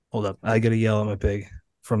Hold up. I gotta yell at my pig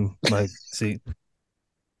from my seat.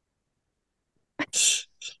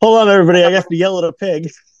 Hold on, everybody. I have to yell at a pig.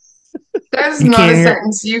 That is You not can't a hear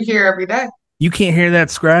sentence you hear every day. you can't hear that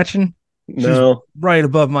scratching? She's No. right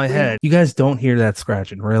above my head. You guys don't hear that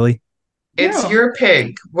scratching, really? It's No. your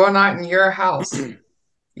pig. We're not in your house. You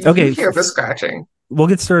Okay, hear the scratching. we'll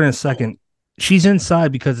get started in a second. She's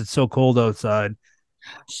inside because it's so cold outside.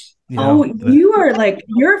 You Oh, know,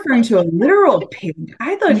 you're referring to a literal pig.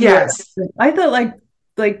 Yes. I thought like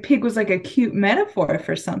pig was like a cute metaphor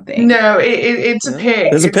for something. No, it's a Yeah.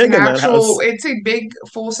 pig. There's a It's pig an in that house. it's a big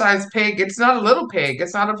full-size pig. It's not a little pig.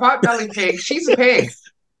 It's not a pot-belly pig. She's a pig.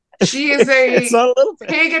 She is It's a not a little pig.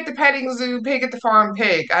 pig at the petting zoo, pig at the farm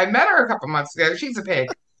pig. I met her a couple months ago. She's a pig.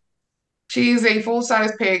 She's a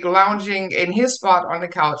full-size pig lounging in his spot on the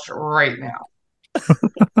couch right now.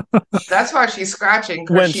 That's why she's scratching,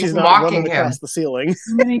 because When she's she's not running mocking him. across the ceiling.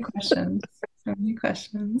 So many questions. So many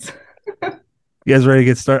questions. you guys ready to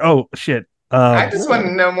get started? Oh shit. I just want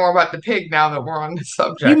to know more about the pig now that we're on the You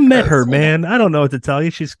subject, met her, because man. I don't know what to tell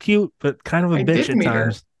you. She's cute, but kind of a I bitch did at meet her.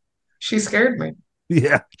 times. She scared me.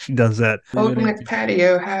 Yeah, she does that. Old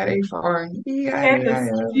McPatio had a farm. Candace,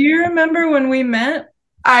 E-I-E-I-O. do you remember when we met?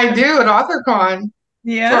 I do at AuthorCon for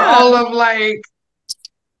Yeah. all of like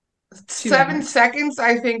Too long. 7 seconds,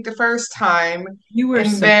 I think, the first time, You were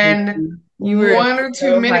and so then busy. You were in 1 or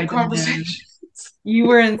 2 minute so high demand. conversations. You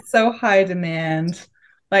were in so high demand.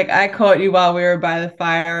 Like I caught you while we were by the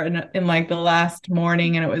fire in like the last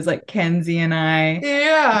morning, and it was like Kenzie and I.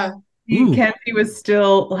 Yeah, Ooh. Kenzie was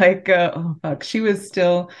still like, oh fuck, she was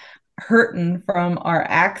still hurting from our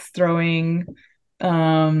axe throwing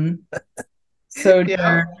um yeah.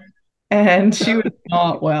 sojourn, and she was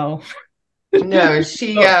not well. No,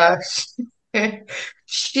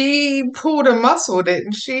 she pulled a muscle,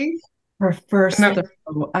 didn't she? Her first No,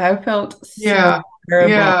 throw, I felt so yeah,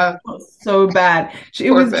 terrible. yeah. I felt so bad. It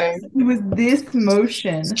Poor was thing. it was this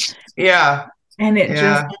motion, Yeah, and it just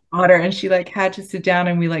yeah. got her, and she like had to sit down,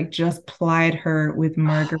 and we like just plied her with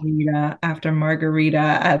margarita after margarita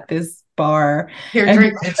at this bar, Here, and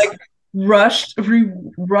drink this. like rushed,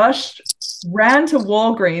 ran to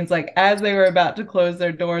Walgreens like as they were about to close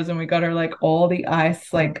their doors, and we got her like all the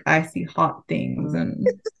icy hot things and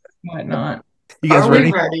whatnot. You guys Are we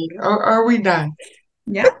ready? ready? Are we done?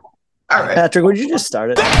 Yeah. All right. Patrick, would you just start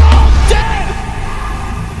it?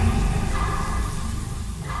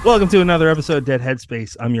 Welcome to another episode of Dead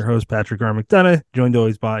Headspace. I'm your host, Patrick R. McDonough, joined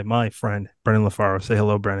always by my friend, Brennan LaFaro. Say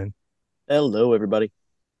hello, Brennan. Hello, everybody.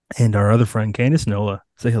 And our other friend, Candace Nola.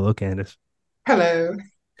 Say hello, Candace. Hello.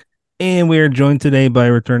 And we are joined today by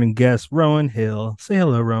returning guest, Rowan Hill. Say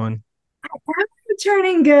hello, Rowan.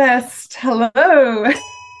 Returning guest. Hello.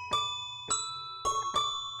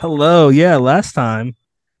 Hello. Yeah, the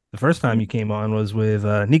first time you came on was with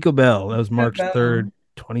Nico Bell. That was March 3rd,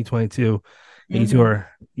 2022. And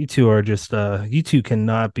you two are just you two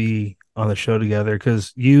cannot be on the show together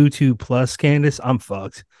because you two plus Candace, I'm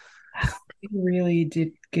fucked. We really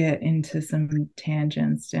did get into some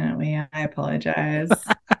tangents, didn't we? I apologize.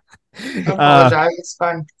 I apologize. It's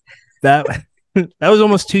fun. That that was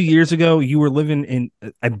almost 2 years ago. You were living in,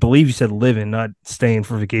 I believe you said living, not staying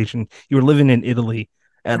for vacation. You were living in Italy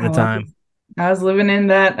at the time. I was living in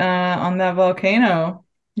that on that volcano.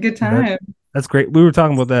 Good time. That's great. We were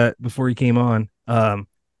talking about that before you came on.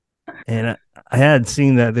 And I had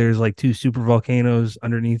seen that there's like two super volcanoes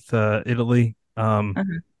underneath Italy.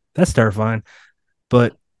 That's terrifying.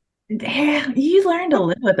 But Yeah, you learn to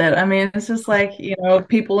live with it. I mean, it's just like,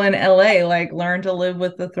 people in LA like learn to live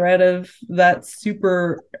with the threat of that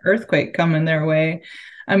super earthquake coming their way.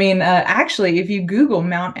 I mean, actually, if you Google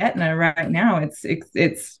Mount Etna right now,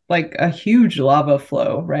 it's like a huge lava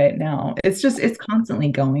flow right now. It's constantly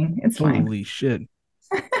going. It's fine. holy shit.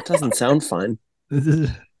 It doesn't sound fine.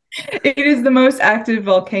 It is the most active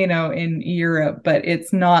volcano in Europe, but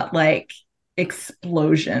it's not like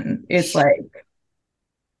explosion. It's like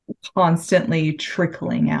constantly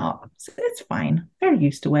trickling out. So it's fine. They're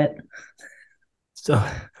used to it. So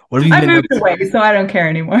what have you I been moved away, so I don't care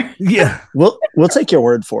anymore. Yeah. We'll take your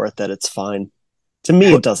word for it that it's fine. To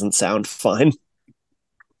me, it doesn't sound fine.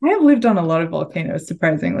 I have lived on a lot of volcanoes,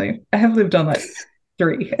 surprisingly. I have lived on like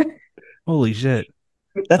 3. Holy shit.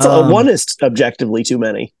 That's one is objectively too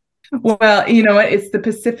many. Well, you know what? It's the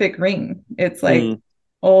Pacific Ring. It's like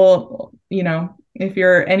all, if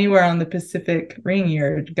you're anywhere on the Pacific Ring,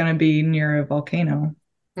 you're going to be near a volcano.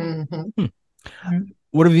 Mm-hmm.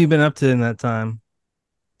 What have you been up to in that time?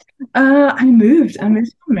 I moved to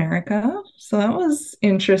America, so that was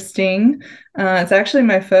interesting. It's actually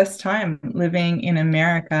my first time living in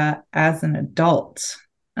America as an adult.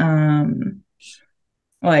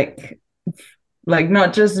 like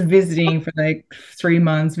not just visiting for like 3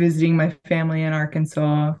 months, visiting my family in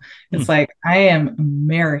Arkansas. Hmm. It's like I am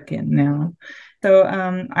American now. So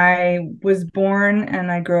I was born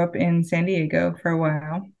and I grew up in San Diego for a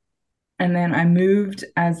while. And then I moved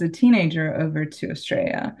as a teenager over to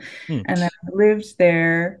Australia. Hmm. And then I lived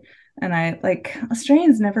there. And I like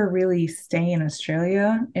Australians never really stay in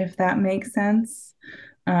Australia, if that makes sense.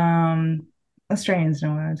 Um, Australians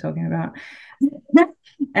know what I'm talking about.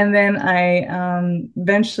 And then I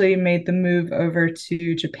eventually made the move over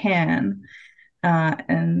to Japan.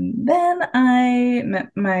 And then I met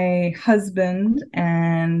my husband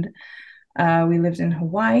and we lived in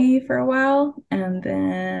Hawaii for a while. And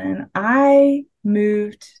then I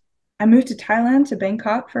moved to Thailand, to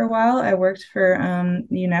Bangkok for a while. I worked for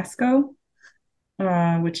UNESCO,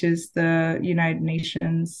 which is the United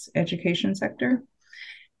Nations education sector.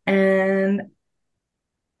 And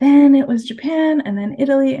then it was Japan and then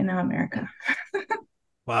Italy and now America.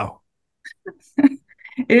 Wow.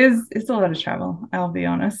 It's a lot of travel, I'll be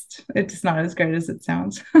honest. It's not as great as it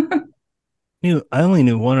sounds. I only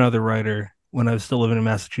knew one other writer when I was still living in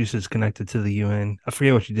Massachusetts connected to the UN. I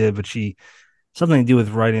forget what she did, but she something to do with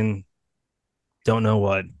writing. Don't know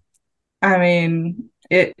what. I mean,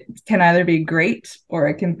 it can either be great or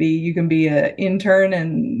it can be you can be an intern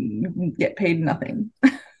and get paid nothing.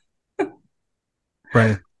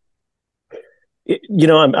 Brandon.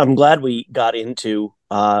 I'm glad we got into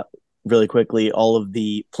really quickly all of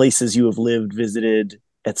the places you have lived, visited,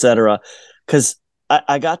 etc. Because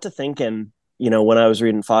I got to thinking, when I was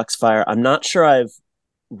reading Foxfire, I'm not sure I've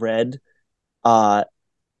read uh,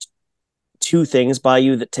 two things by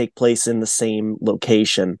you that take place in the same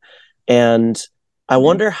location. And I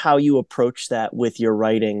wonder how you approach that with your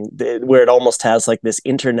writing, where it almost has like this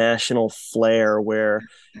international flair where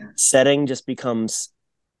setting just becomes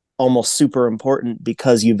almost super important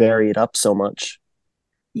because you vary it up so much.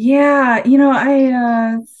 Yeah,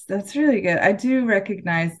 I that's really good. I do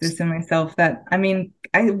recognize this in myself that I mean,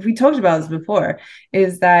 we talked about this before,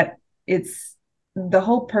 is that it's the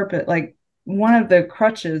whole purpose, like one of the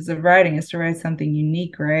crutches of writing is to write something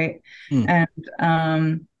unique, right? Hmm.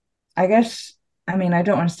 And I guess I mean I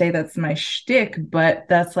don't want to say that's my shtick, but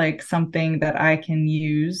that's like something that I can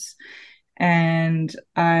use and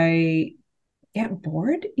I get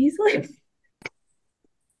bored easily.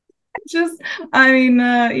 Just I mean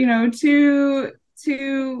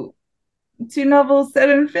two novels set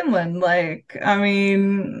in Finland, like I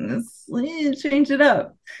mean change it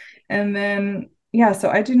up. And then yeah, so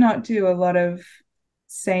I do not do a lot of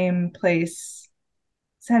same place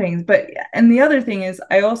settings, but and the other thing is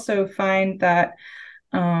I also find that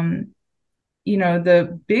um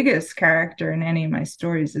the biggest character in any of my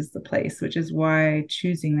stories is the place, which is why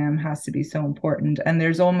choosing them has to be so important. And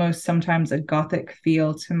there's almost sometimes a gothic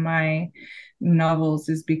feel to my novels,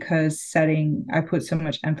 is because setting, I put so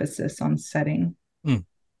much emphasis on setting. Hmm.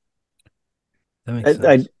 That makes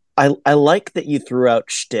I, I sense. I like that you threw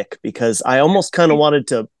out shtick because I almost kind of wanted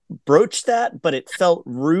to broach that, but it felt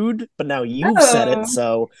rude. But now you've said it, Oh,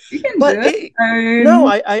 so. you can But do it. no,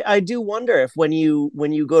 I do wonder if when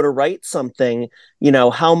you go to write something,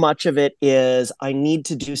 how much of it is I need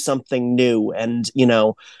to do something new, and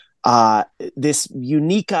this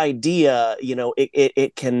unique idea,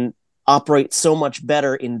 it can operate so much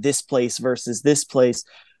better in this place versus this place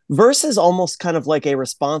versus almost kind of like a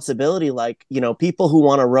responsibility, like people who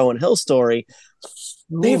want a Rowan Hill story,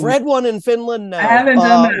 they've Ooh. read one in Finland I now. haven't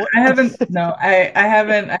done that. I haven't, no, I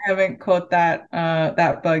haven't caught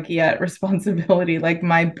that bug yet. Responsibility, like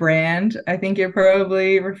my brand, I think you're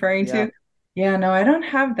probably referring Yeah. to. Yeah, no, I don't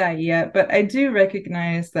have that yet, but I do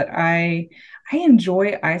recognize that I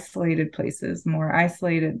enjoy isolated places, more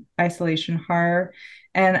isolation horror.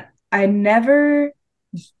 And I never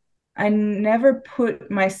I never put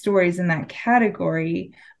my stories in that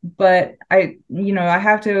category, but I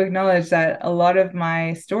have to acknowledge that a lot of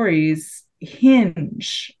my stories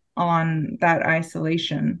hinge on that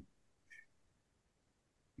isolation.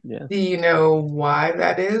 Yeah. Do you know why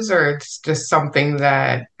that is, or it's just something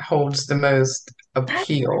that holds the most That's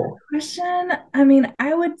a good appeal? question. I mean,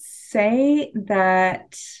 I would say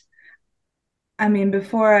that I mean,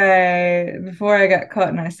 before I got caught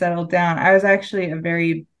and I settled down, I was actually a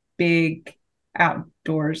very big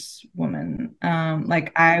outdoors woman.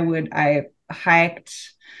 Like I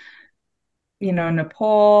hiked,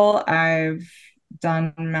 Nepal. I've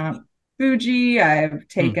done Mount Fuji. I've Hmm.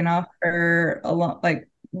 taken off for a lot, like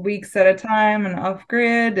weeks at a time and off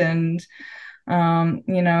grid, and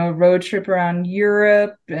road trip around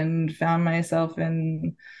Europe, and found myself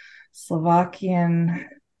in Slovakian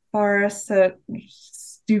forests at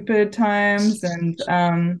stupid times. And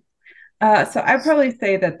so I'd probably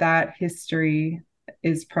say that history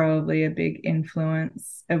is probably a big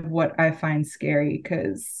influence of what I find scary.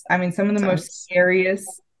 Because I mean, some of the most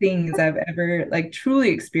scariest things I've ever like truly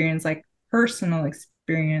experienced, like personal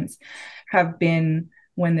experience, have been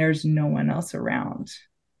when there's no one else around.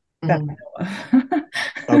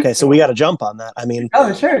 Okay, so we got to jump on that. I mean,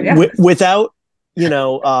 oh sure, yeah. Without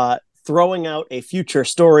throwing out a future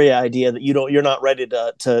story idea that you're not ready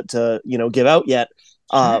to give out yet.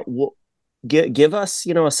 Give us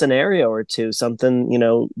a scenario or two, something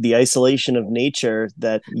the isolation of nature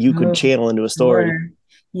that you could channel into a story. Sure.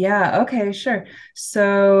 Yeah, okay, sure.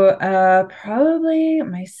 So probably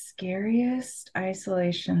my scariest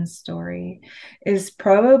isolation story is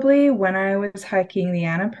probably when I was hiking the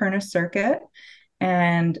Annapurna Circuit.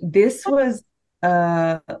 And this was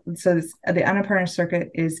the Annapurna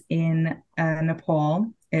Circuit is in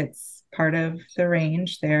Nepal. It's part of the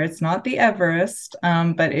range there. It's not the Everest,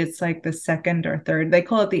 but it's like the second or third. They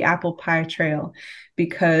call it the Apple Pie Trail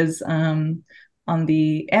because on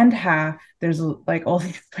the end half, there's like all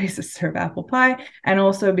these places serve apple pie, and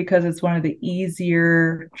also because it's one of the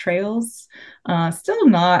easier trails. Still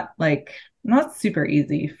not super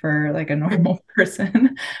easy for like a normal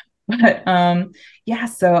person, but yeah.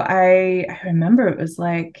 So I remember it was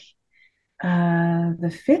like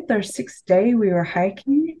the fifth or sixth day we were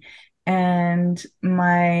hiking, and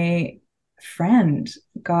my friend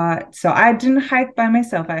so I didn't hike by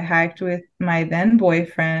myself. I hiked with my then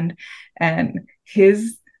boyfriend and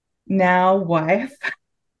his now wife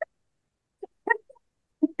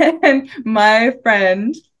and my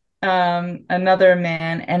friend, another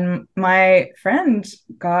man, and my friend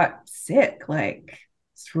got sick, like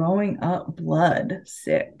throwing up blood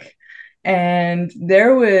sick, and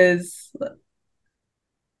there was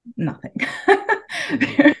nothing.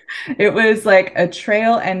 It was like a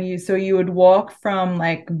trail, and you would walk from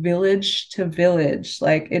like village to village.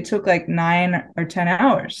 Like it took like 9 or 10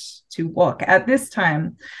 hours to walk at this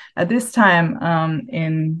time. At this timeline,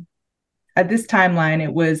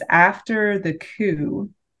 it was after the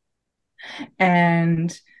coup,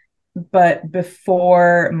 but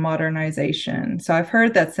before modernization. So I've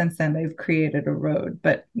heard that since then they've created a road,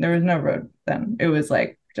 but there was no road then. It was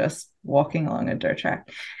like just walking along a dirt track.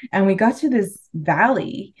 And we got to this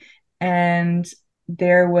valley, and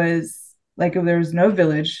there was no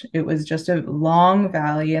village. It was just a long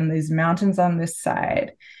valley and these mountains on this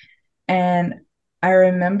side. And I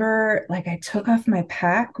remember like I took off my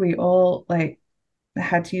pack. We all like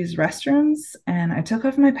had to use restrooms, and I took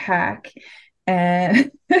off my pack and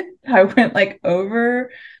I went like over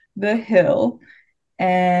the hill,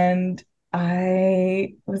 and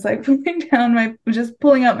I was like just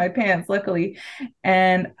pulling up my pants, luckily,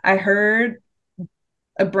 and I heard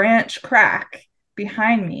a branch crack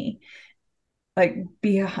behind me,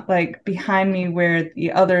 behind me where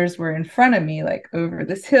the others were in front of me, like over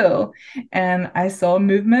this hill, and I saw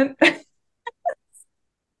movement.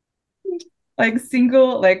 Like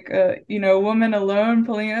single, like a woman alone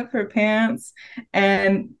pulling up her pants,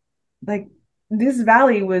 and like this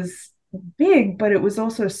valley was big, but it was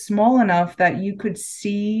also small enough that you could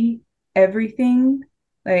see everything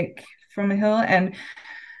like from a hill, and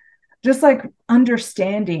just like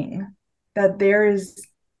understanding that there is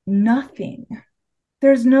nothing,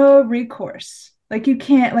 there's no recourse. Like you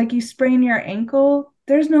can't, like you sprain your ankle,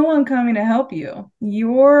 there's no one coming to help you.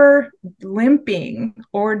 You're limping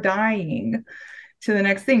or dying to the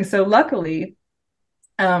next thing. So luckily,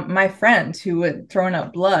 my friend who had thrown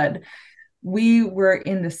up blood, we were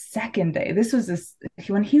in the second day.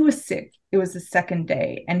 When he was sick, it was the second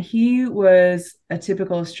day, and he was a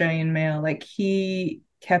typical Australian male. Like he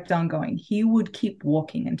kept on going. He would keep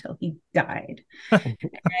walking until he died.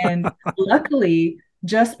 And luckily,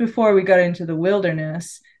 just before we got into the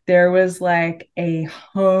wilderness, there was like a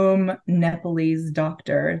home Nepalese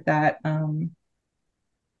doctor that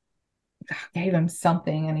gave him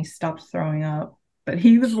something, and he stopped throwing up. But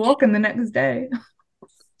he was walking the next day.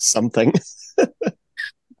 Something.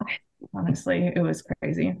 Honestly, it was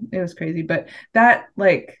crazy. It was crazy. But that,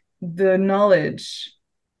 like, the knowledge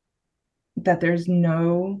that there's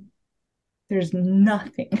nothing.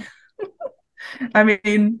 I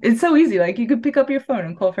mean, it's so easy. Like, you could pick up your phone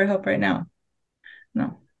and call for help right now.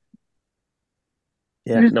 No.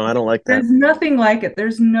 Yeah, no, I don't like that. There's nothing like it.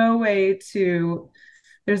 There's no way to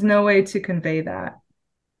convey that.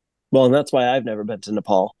 Well, and that's why I've never been to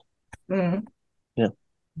Nepal. Mm. Yeah.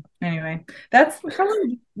 Anyway, that's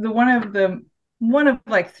probably one of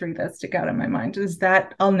like 3 that stick out in my mind, is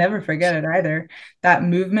that I'll never forget it either. That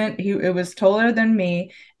movement, it was taller than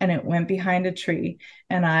me, and it went behind a tree,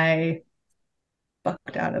 and I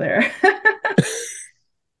fucked out of there.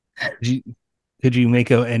 Did you, could you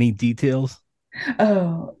make out any details?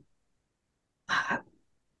 Oh,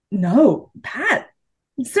 no, Pat.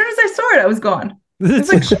 As soon as I saw it, I was gone. It's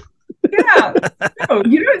like, yeah, no,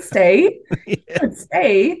 you don't stay. You Yeah. don't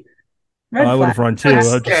stay. Oh, I Red would flag. have run I'd too. I'm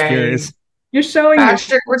just stay. curious. You're showing your.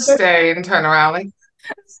 Patrick would stay and turn around like,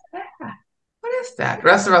 what is that? The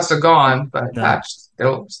rest of us are gone, but No, Pat's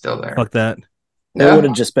still there. fuck that. It would No?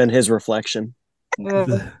 have just been his reflection.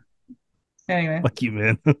 Anyway. Fuck you,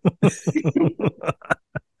 man.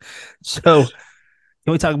 So,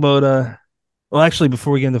 can we talk about well, actually,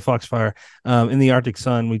 before we get into Foxfire, in the Arctic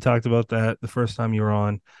Sun, we talked about that the first time you were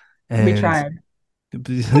on, We and tried. all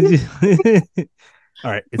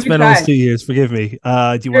right, it's We been almost tried. 2 years. Forgive me. Do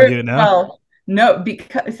you want to do it now? Well, no,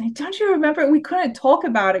 because don't you remember we couldn't talk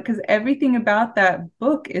about it because everything about that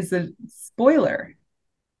book is a spoiler.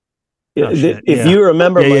 Oh shit! If Yeah, you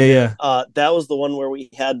remember, yeah, yeah, yeah. that was the one where we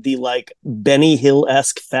had the like Benny Hill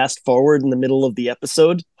esque fast forward in the middle of the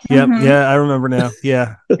episode. Yep, Mhm. yeah. I remember now.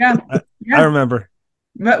 Yeah, Yeah, I yeah. remember.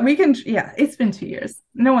 But we can, yeah, it's been 2 years.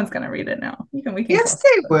 No one's gonna read it now. We can Yes, talk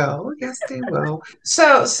they about it. will. Yes, they will.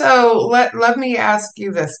 So let me ask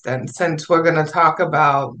you this then, since we're going to talk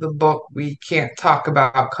about the book we can't talk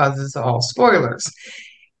about because it's all spoilers.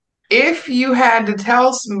 If you had to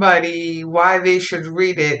tell somebody why they should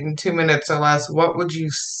read it in 2 minutes or less, what would you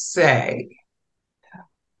say?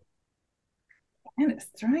 And it's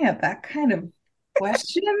throwing out that kind of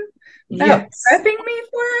question without Yes. prepping me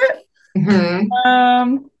for it.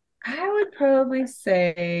 Hmm. I would probably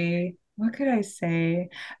say, what could I say?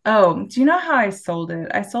 Oh, do you know how I sold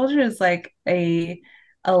it? I sold it as like a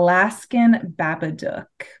Alaskan Babadook,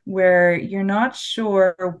 where you're not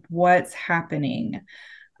sure what's happening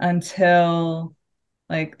until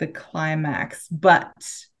like the climax, but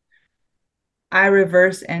I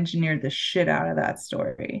reverse engineered the shit out of that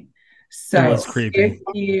story. It was So creepy.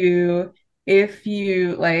 if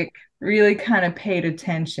you like really kind of paid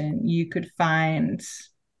attention, you could find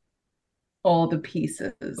all the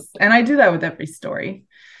pieces. And I do that with every story.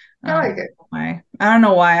 I like it. Why? I don't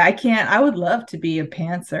know why. I can't. I would love to be a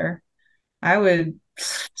pantser. I would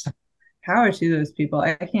power to those people.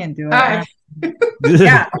 I can't do Hi. it.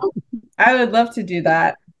 Yeah, I would love to do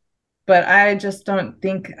that, but I just don't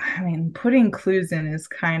think, I mean, putting clues in is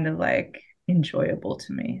kind of like enjoyable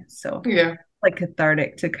to me. So Yeah. like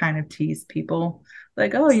cathartic to kind of tease people.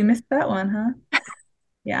 Like, oh, you missed that one, huh?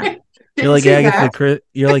 Yeah. You're Didn't like see that.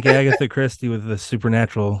 You're like Agatha Christie with a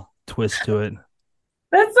supernatural twist to it.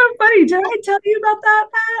 That's so funny. Did I tell you about that,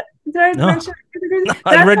 Pat? Did I No, mention no,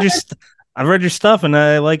 that's I've read your stuff, and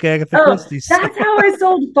I like Agatha oh, Christie. So. that's how I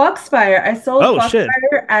sold Foxfire. I sold Oh shit,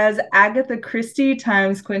 Foxfire as Agatha Christie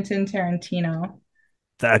times Quentin Tarantino.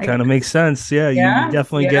 that Like, kind of makes sense. Yeah, you yeah,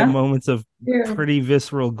 definitely get yeah. moments of Yeah. pretty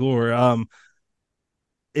visceral gore.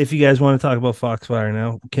 If you guys want to talk about Foxfire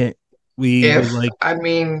now, can't we would If, like I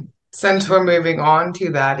mean, since we're moving on to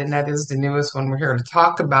that, and that is the newest one we're here to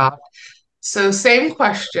talk about. So, same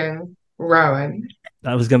question, Rowan.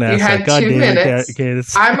 I was gonna You ask that. had God two damn it, minutes.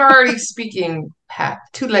 Candace. I'm already speaking, Pat.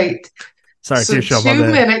 Too late. Sorry, it's So, your show, my two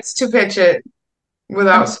bad. minutes to pitch it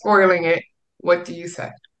without spoiling it. What do you say?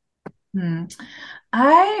 Hmm.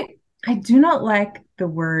 I I do not like the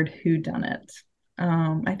word whodunit.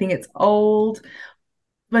 I think it's old,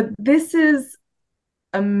 but this is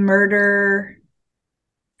a murder.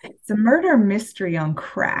 It's a murder mystery on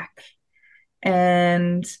crack,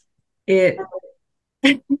 and it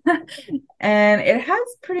and it has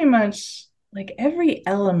pretty much like every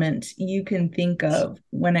element you can think of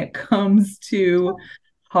when it comes to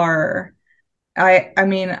horror. I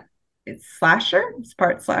mean, it's slasher, it's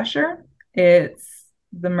part slasher, it's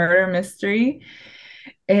the murder mystery.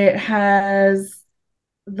 It has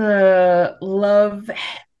the love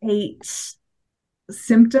hate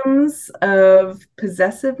symptoms of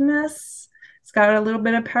possessiveness. It's got a little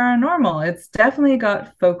bit of paranormal. It's definitely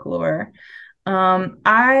got folklore.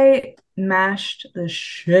 I mashed the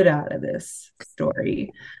shit out of this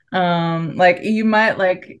story. Like you might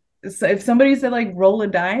like so if somebody said like roll a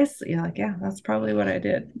dice, you're like, yeah, that's probably what I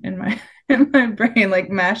did in my in my brain, like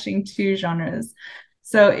mashing two genres.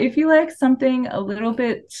 So if you like something a little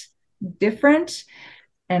bit different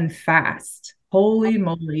and fast, holy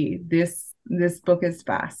moly, this book is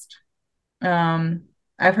fast. Um,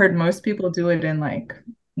 I've heard most people do it in like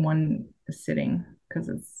one sitting because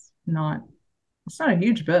it's not a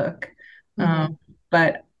huge book. Mhm.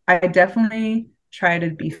 But I definitely try to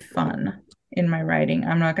be fun in my writing.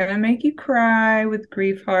 I'm not gonna make you cry with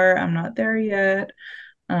grief heart. I'm not there yet.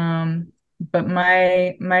 But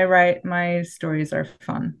my stories are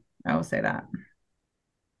fun. I will say that.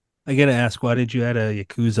 I gotta ask, why did you add a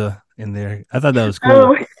Yakuza in there? I thought that was cool.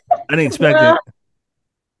 Oh, I didn't expect well,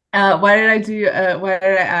 it. why did I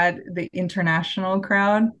add the international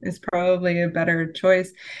crowd is probably a better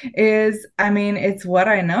choice. I mean, it's what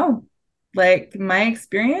I know. Like my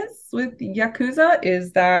experience with Yakuza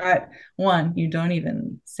is that one, you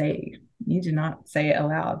do not say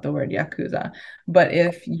aloud the word Yakuza. But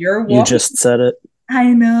if you're You walking, just said it.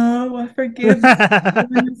 I know, forgive me.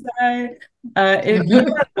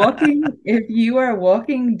 If you are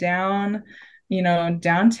walking down,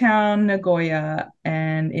 downtown Nagoya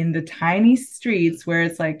and in the tiny streets where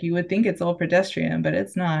it's like you would think it's all pedestrian, but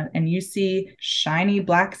it's not, and you see shiny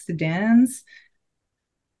black sedans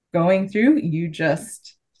going through, you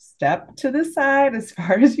just step to the side as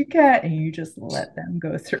far as you can and you just let them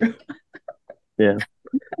go through. Yeah.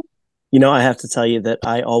 I have to tell you that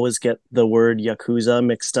I always get the word Yakuza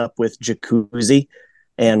mixed up with jacuzzi.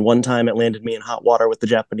 And one time it landed me in hot water with the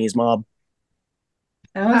Japanese mob.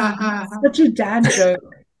 That was such a dad joke.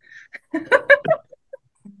 I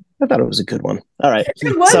thought it was a good one. All right.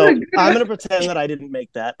 It was So a good I'm one. going to pretend that I didn't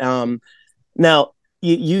make that. Now,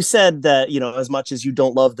 you said that, as much as you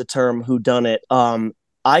don't love the term whodunit,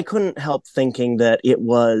 I couldn't help thinking that it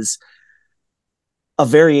was a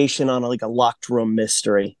variation on like a locked room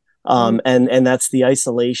mystery. And that's the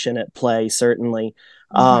isolation at play, certainly.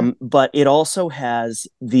 But it also has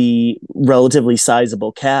the relatively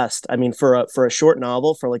sizable cast. I mean, for a short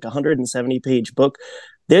novel, for like a 170-page book,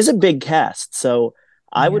 there's a big cast. So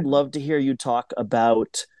I would love to hear you talk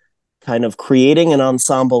about kind of creating an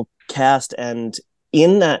ensemble cast and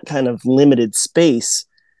in that kind of limited space,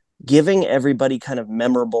 giving everybody kind of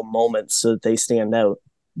memorable moments so that they stand out.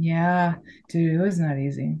 Yeah, dude, it was not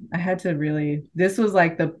easy. This was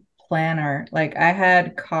like the planner. Like I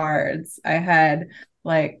had cards, I had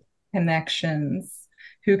like connections,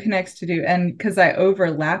 who connects to do, and because I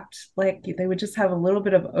overlapped, like they would just have a little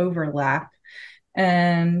bit of overlap.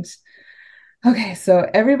 And okay, so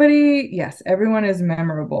yes, everyone is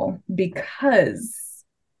memorable because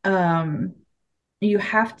um you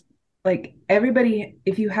have to, like everybody,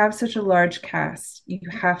 if you have such a large cast, you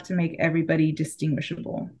have to make everybody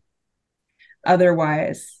distinguishable.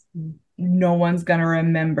 Otherwise, no one's going to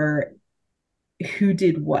remember who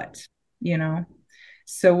did what, you know?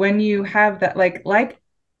 So when you have that,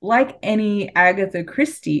 like any Agatha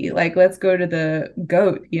Christie, like let's go to the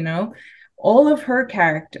GOAT, all of her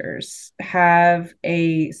characters have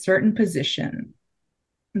a certain position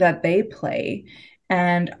that they play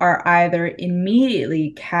and are either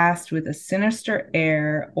immediately cast with a sinister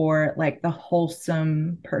air or like the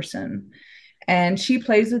wholesome person. And she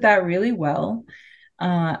plays with that really well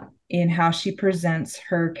in how she presents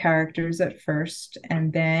her characters at first.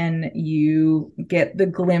 And then you get the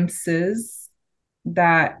glimpses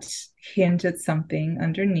that hint at something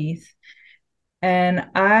underneath. And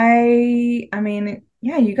I mean,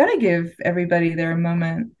 yeah, you got to give everybody their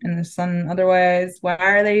moment in the sun. Otherwise, why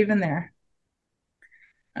are they even there?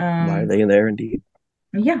 Why are they in there indeed?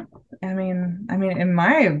 Yeah, I mean, in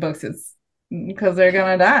my books, it's because they're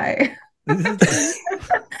gonna die.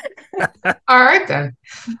 All right then.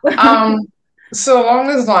 So along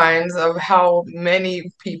those lines of how many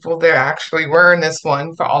people there actually were in this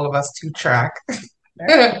one for all of us to track.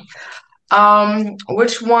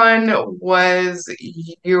 Which one was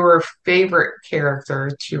your favorite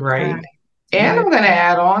character to write? And I'm going to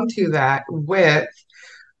add on to that with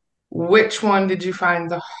which one did you find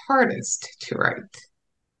the hardest to write?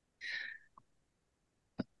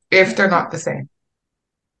 If they're not the same.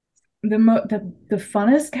 The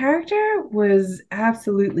funnest character was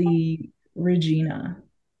absolutely Regina.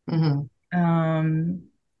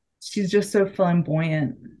 She's just so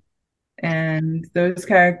flamboyant, and those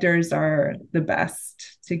characters are the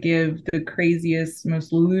best to give the craziest,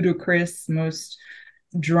 most ludicrous, most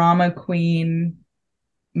drama queen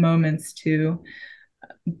moments to.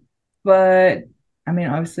 But I mean,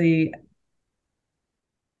 obviously,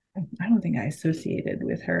 I don't think I associated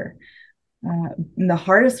with her. The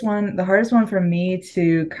hardest one for me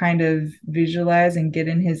to kind of visualize and get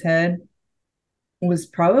in his head was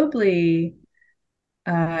probably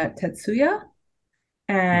Tetsuya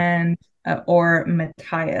and or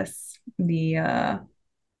Matthias, the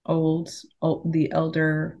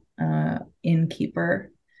elder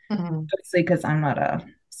innkeeper. Obviously, because I'm not a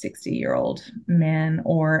 60-year-old man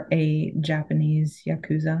or a Japanese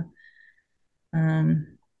yakuza.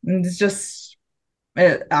 It's just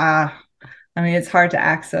I mean, it's hard to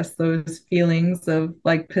access those feelings of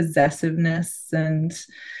like possessiveness and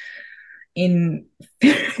in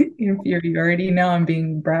inferiority. Now I'm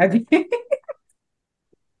being braggy.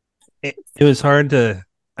 It was hard to,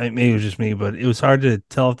 maybe it was just me, but it was hard to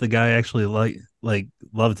tell if the guy actually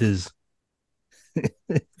loved his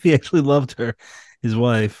if he actually loved her, his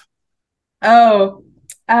wife. Oh,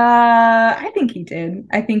 I think he did.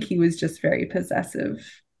 I think he was just very possessive.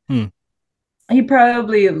 Hmm. He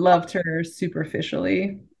probably loved her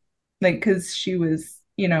superficially, like because she was,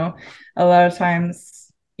 a lot of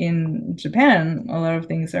times in Japan, a lot of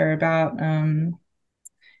things are about,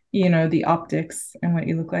 the optics and what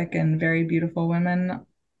you look like, and very beautiful women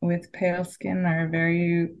with pale skin are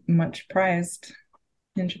very much prized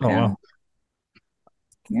in Oh Japan. wow,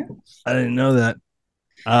 Yeah. I didn't know that.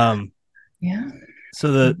 Um, Yeah.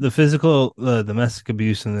 so the physical, the domestic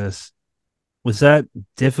abuse in this, was that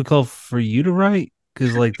difficult for you to write?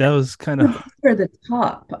 Because like that was kind of For the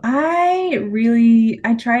top, I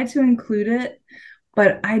tried to include it,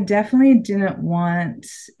 but I definitely didn't want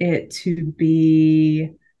it to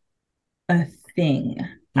be a thing.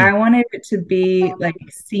 hmm. I wanted it to be like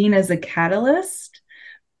seen as a catalyst,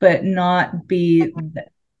 but not be the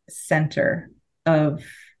center of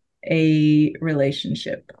a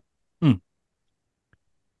relationship. Hmm.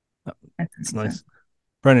 If that It's makes sense. nice,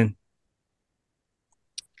 Brennan.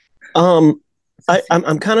 Um,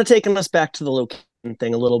 I'm kind of taking us back to the location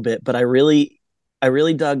thing a little bit, but I really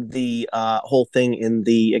dug the whole thing in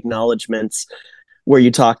the acknowledgments where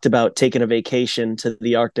you talked about taking a vacation to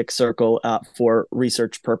the Arctic Circle for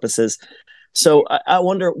research purposes. So I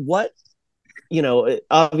wonder what,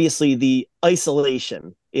 obviously the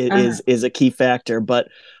isolation Uh, is a key factor, but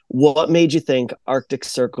what made you think Arctic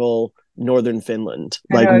Circle, Northern Finland?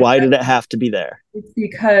 I Like, know why did it exactly. have to be there? It's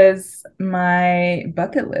because my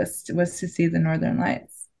bucket list was to see the Northern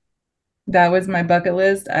Lights. That was my bucket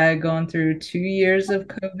list. I had gone through 2 years of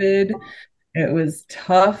COVID. It was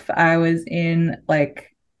tough. I was in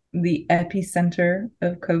like the epicenter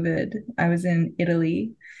of COVID. I was in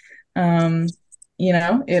Italy. Um,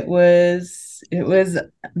 it was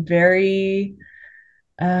very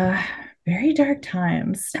uh very dark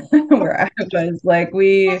times where I was like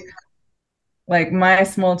my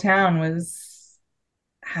small town was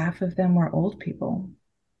half of them were old people.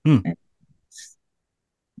 Hmm. And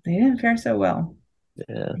they didn't fare so well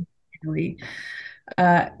Yeah. in Italy.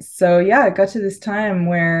 So yeah, it got to this time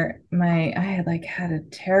where I had like had a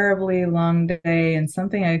terribly long day and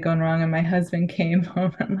something had gone wrong, and my husband came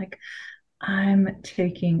home. I'm like, I'm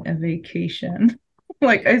taking a vacation.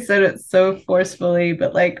 Like I said it so forcefully,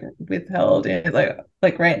 but like withheld it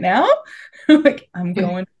like right now. Like I'm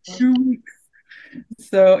going 2 weeks.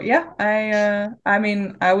 So yeah, I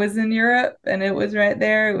mean I was in Europe and it was right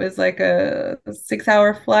there. It was like a 6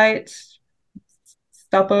 hour flight,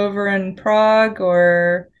 stop over in Prague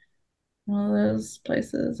or one of those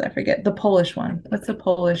places. I forget the Polish one. What's the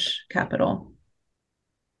Polish capital?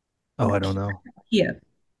 Oh, I don't know. Kiev.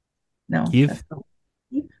 No, Kiev. that's not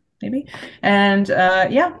Kiev, maybe. And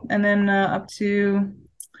yeah, and then up to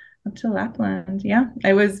Lapland. Yeah,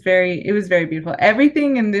 it was very beautiful.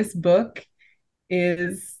 Everything in this book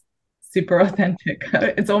is super authentic.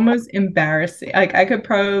 It's almost embarrassing. Like I could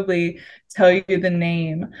probably tell you the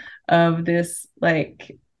name of this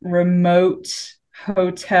like remote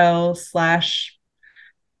hotel slash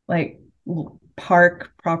like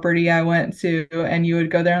park property I went to, and you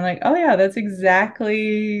would go there and like, oh yeah, that's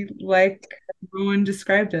exactly like Rowan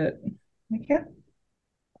described it. Like, yeah,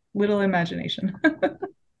 little imagination.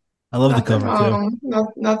 I love the Nothing cover too. wrong.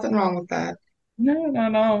 No, nothing wrong with that. No, no,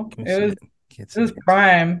 no. Can we It see was it? Can't it see was it.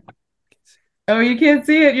 prime. Oh, you can't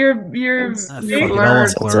see it. You're Ah, You're fuck it. I'll blurred.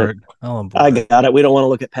 That's unblur it. it. I'll I unblur it. got it. We don't want to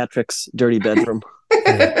look at Patrick's dirty bedroom.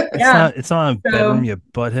 Hey, it's Yeah. not. It's not a bedroom, So, you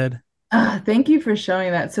butthead. thank you for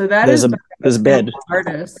showing that. So that There's is a by a there's a French bed.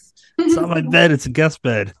 artist. It's not my bed. It's a guest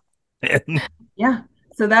bed. And Yeah.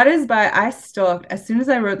 So that is by I stalked. As soon as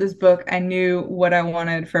I wrote this book, I knew what I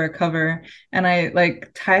wanted for a cover. And I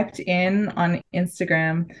like typed in on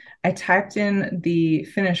Instagram, I typed in the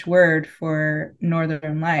Finnish word for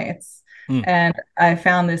Northern Lights. hmm. And I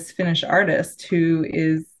found this Finnish artist who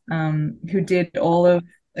did all of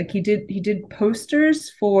like he did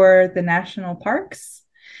posters for the national parks,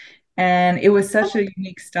 and it was such a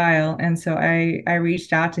unique style, and so I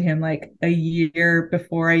reached out to him like a year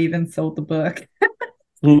before I even sold the book.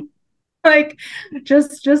 Mm. Like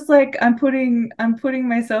just like I'm putting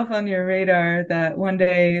myself on your radar that one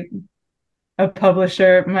day a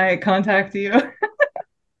publisher might contact you.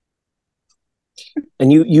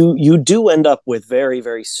 And you do end up with very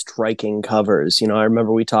very striking covers. I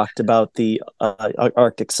remember we talked about the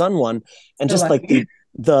Arctic Sun one, and So just like lucky.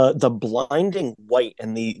 the blinding white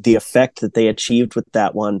and the effect that they achieved with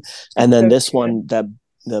that one, and then So this good. one, that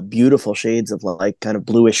the beautiful shades of like kind of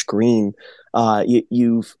bluish green.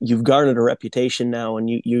 you've garnered a reputation now, and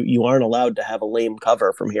you aren't allowed to have a lame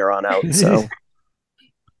cover from here on out. So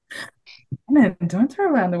Man, don't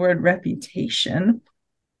throw around the word reputation.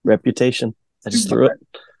 reputation. I just threw it.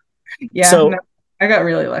 Yeah, no, So I got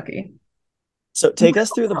really lucky. take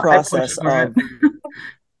us through the I pushed process for it.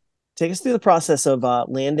 of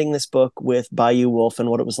landing this book with Bayou Wolf and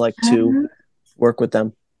what it was like to work with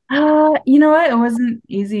them. You know what? It wasn't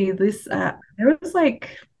easy. There was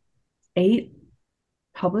like 8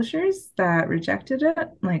 publishers that rejected it.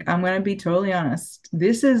 Like, I'm gonna be totally honest.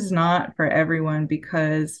 This is not for everyone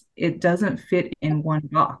because it doesn't fit in one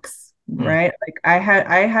box, right? Like I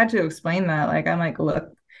had to explain that. Like, I'm like,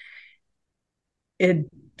 look, it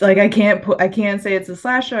like I can't say it's a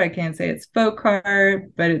slasher, I can't say it's folk horror,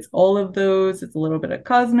 but it's all of those. It's a little bit of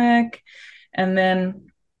cosmic. And then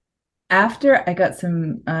after I got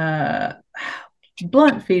some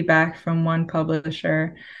blunt feedback from one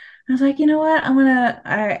publisher, I was like, you know what?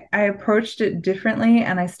 I approached it differently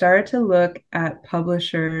and I started to look at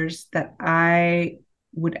publishers that I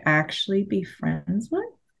would actually be friends with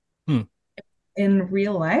Hmm. in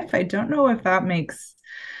real life. I don't know if that makes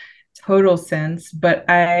total sense, but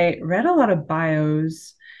I read a lot of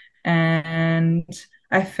bios and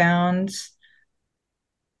I found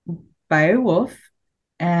Biowolf,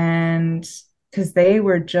 and because they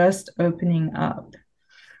were just opening up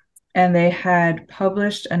and they had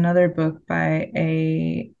published another book by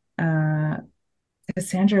a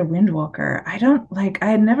Cassandra Windwalker. I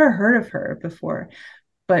had never heard of her before,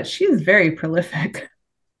 but she's very prolific.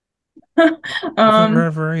 I've never heard um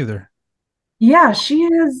of her either. yeah, she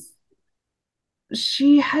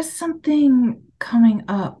has something coming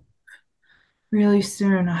up really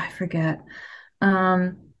soon. I forget.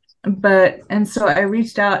 Um, and so I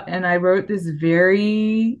reached out and I wrote this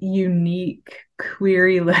very unique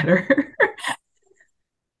query letter.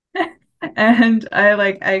 And I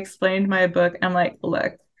explained my book. I'm like,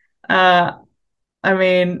 look, uh, I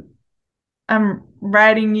mean, I'm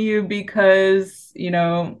writing you because,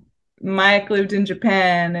 Mike lived in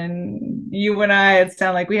Japan and you and I, it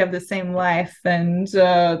sound like we have the same life and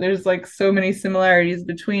there's like so many similarities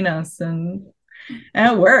between us and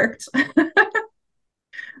it worked.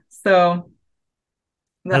 So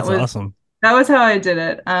that That's was awesome. that was how I did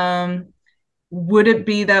it. Would it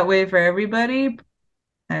be that way for everybody?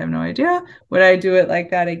 I have no idea. Would I do it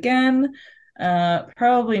like that again?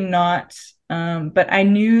 Probably not. But I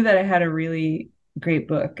knew that I had a really great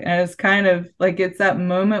book. And it's kind of like it's that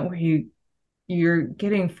moment where you're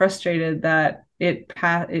getting frustrated that it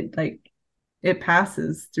passes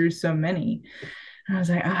through so many. And I was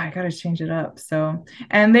like, I gotta change it up. So,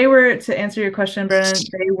 and they were, to answer your question, Brennan,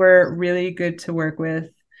 they were really good to work with.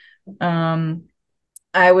 Um,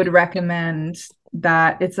 I would recommend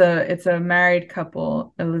that it's a married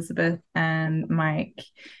couple, Elizabeth and Mike,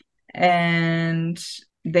 and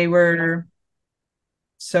they were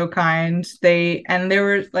so kind. They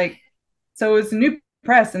were like, so it was a new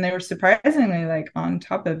press, and they were surprisingly like on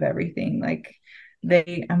top of everything. Like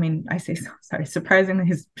I mean, I say so sorry,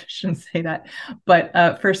 surprisingly, I shouldn't say that,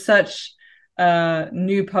 but for such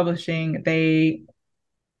new publishing, they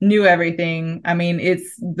knew everything. I mean,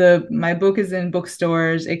 my book is in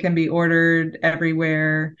bookstores. It can be ordered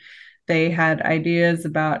everywhere. They had ideas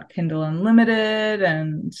about Kindle Unlimited,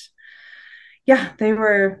 and yeah, they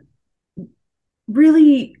were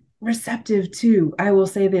really receptive too. I will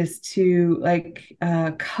say this, to like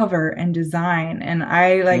cover and design. And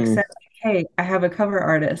I like Mm. said, hey, I have a cover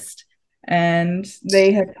artist, and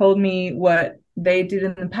they had told me what they did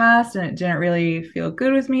in the past and it didn't really feel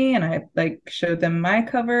good with me, and I like showed them my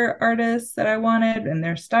cover artists that I wanted and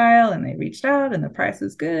their style, and they reached out and the price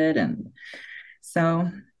was good, and so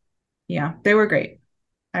yeah, they were great.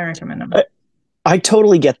 I recommend them. I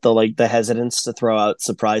totally get the hesitance to throw out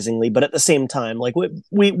surprisingly, but at the same time, like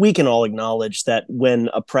we can all acknowledge that when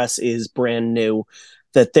a press is brand new,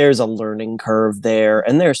 that there's a learning curve there,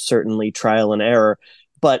 and there's certainly trial and error.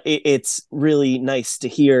 But it's really nice to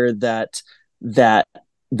hear that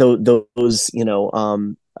those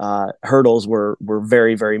hurdles were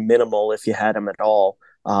very very minimal, if you had them at all.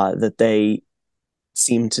 That they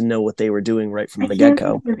seemed to know what they were doing right from I the get can't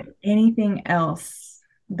go. think of anything else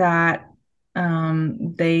that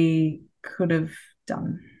they could have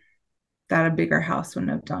done that a bigger house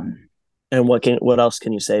wouldn't have done. And what else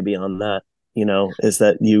can you say beyond that? Is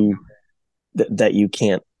that that you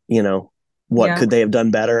can't, what Yeah, could they have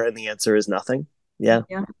done better? And the answer is nothing. Yeah,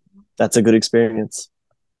 yeah, that's a good experience.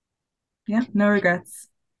 yeah. No regrets.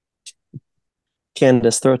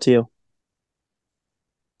 Candace, throw it to you.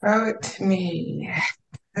 Oh, to me.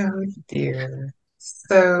 Oh dear.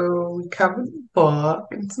 So we covered the book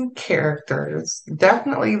and some characters.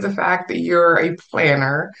 Definitely the fact that you're a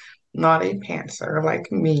planner, not a pantser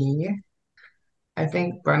like me. I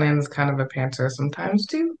think Brennan's kind of a pantser sometimes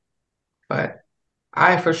too, but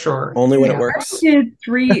I for sure Only when it am I works. did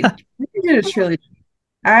three. I did a trilogy.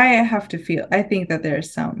 I have to feel. I think that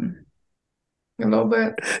there's some. a little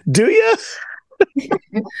bit. Do you?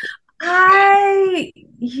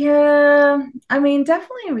 Yeah. I mean,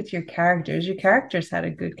 definitely with your characters. Your characters had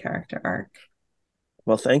a good character arc.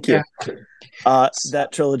 Well, thank Yeah. you.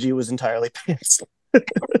 That trilogy was entirely pants.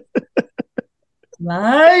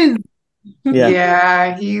 Lies. Yeah.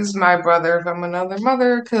 Yeah, he's my brother from another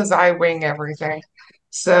mother because I wing everything.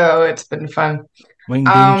 So it's been fun.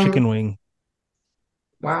 Wing ding Um, chicken wing.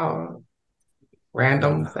 wow, No,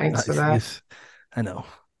 random. Thanks for that. yes, I know.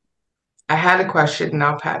 I had a question,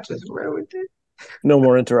 now Pat just ruined it. No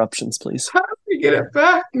more interruptions, please. How do we get it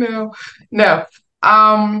back? No, no.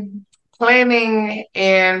 Um, Planning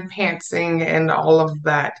and pantsing and all of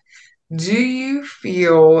that. Do you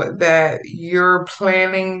feel that your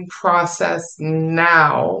planning process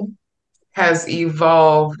now has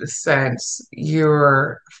evolved since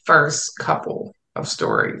your first couple of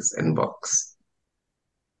stories and books?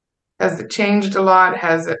 Has it changed a lot?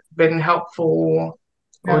 Has it been helpful?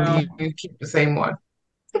 Or do No. you keep the same one?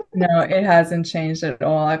 No, it hasn't changed at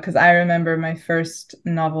all. Because I remember my first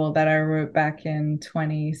novel that I wrote back in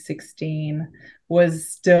 2016 was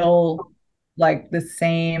still like the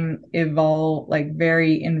same evolve, like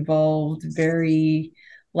very involved, very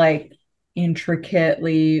like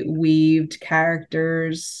intricately weaved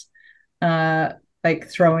characters, uh, like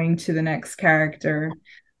throwing to the next character.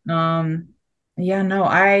 Um, yeah, no,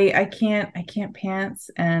 I can't pants,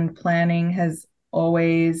 and planning has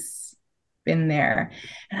always been there.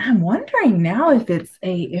 And I'm wondering now if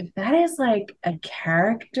that is like a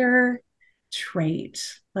character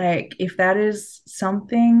trait, like if that is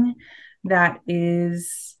something that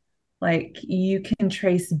is like you can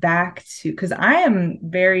trace back to, because I'm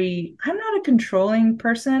not a controlling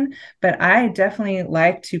person, but I definitely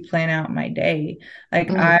like to plan out my day. Like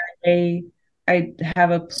Mm. I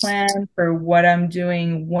have a plan for what I'm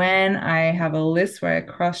doing when I have a list where I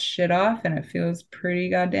cross shit off and it feels pretty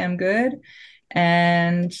goddamn good.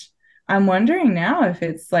 And I'm wondering now if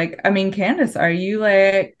it's like, I mean, Candace, are you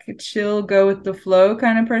like chill, go with the flow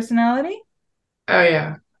kind of personality? Oh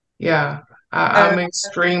yeah, yeah. Uh, I'm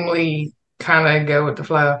extremely kind of go with the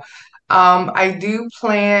flow. I do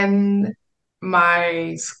plan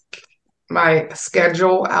my my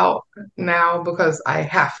schedule out now because I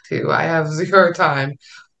have to. I have zero time.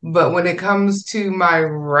 But when it comes to my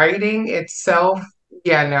writing itself,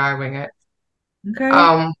 yeah, no, I wing it.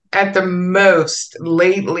 okay. At the most,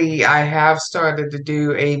 lately, I have started to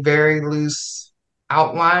do a very loose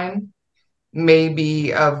outline,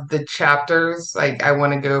 maybe of the chapters. Like I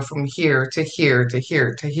want to go from here to here to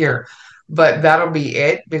here to here. But that'll be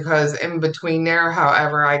it because in between there,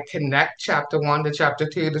 however I connect chapter one to chapter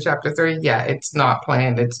two to chapter three, yeah, it's not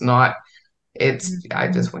planned. It's not, I Mhm.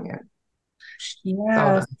 just wing it. It's all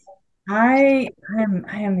Yes, done. I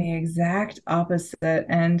am the exact opposite.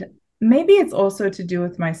 And maybe it's also to do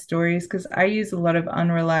with my stories because I use a lot of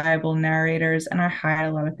unreliable narrators and I hide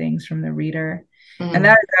a lot of things from the reader. And Mm,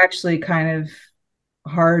 that is actually kind of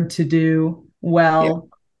hard to do Yeah. well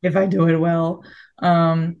if I do it well.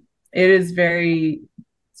 Um, it is very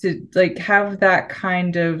to like have that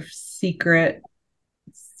kind of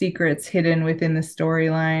secrets hidden within the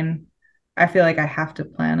storyline. I feel like I have to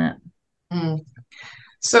plan it. mm.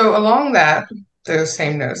 So along those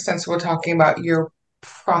same notes, since we're talking about your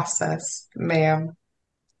process, ma'am,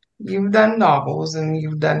 you've done novels and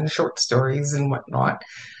you've done short stories and whatnot.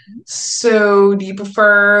 So, do you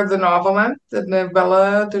prefer the novelette, the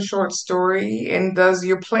novella, the short story? And does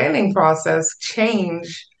your planning process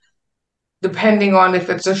change depending on if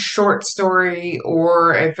it's a short story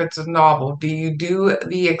or if it's a novel? Do you do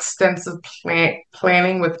the extensive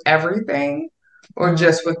planning with everything or Um,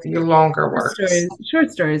 just with your longer works?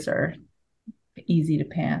 short stories are easy to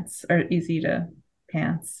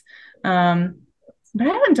pants. Um, but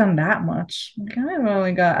I haven't done that much.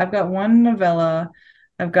 I've got one novella,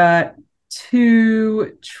 I've got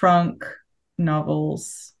two trunk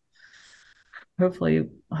novels.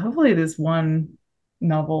 Hopefully this one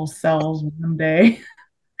novel sells one day.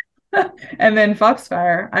 And then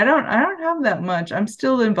Foxfire. I don't have that much. I'm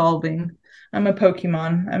still evolving. I'm a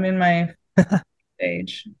Pokemon. I'm in my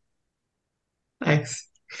stage. Nice.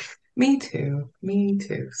 Me too. Me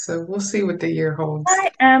too. So, we'll see what the year holds.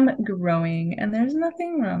 I am growing, and there's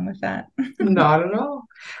nothing wrong with that. Not at all.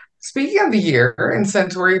 Speaking of the year, and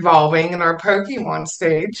since we're evolving in our Pokemon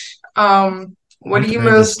stage, What I'm are you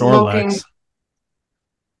turning to most looking? Snorlax,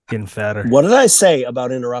 getting fatter. What did I say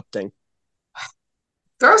about interrupting?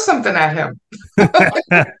 Throw something at him.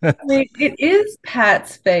 I mean, it is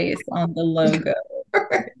Pat's face on the logo.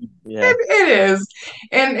 Yeah. It is,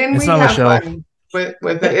 and It's we not my have show. fun with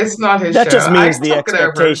it. That, It's not his that show. just I means the took it over.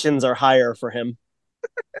 expectations are higher for him.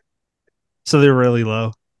 So they're really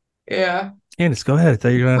low. Yeah. Candace, go ahead. I thought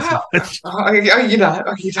you were going to ask a Wow. question. You done?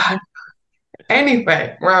 Are you done?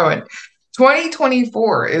 Anyway, Rowan,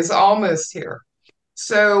 2024 is almost here.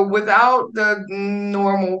 So without the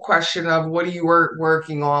normal question of what are you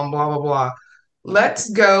working on, blah blah blah, let's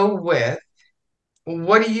go with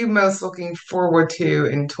what are you most looking forward to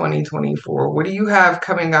in 2024? What do you have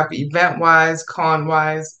coming up event wise, con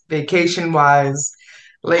wise, vacation wise?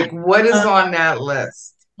 Like what is Uh, on that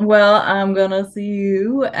list? well, I'm gonna see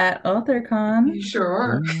you at AuthorCon. You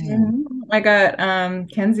sure? Ooh, I got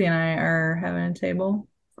Kenzie and I are having a table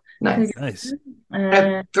Nice. together. nice. At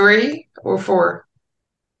And 3 or 4?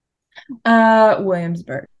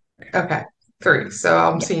 Williamsburg. Okay, 3. So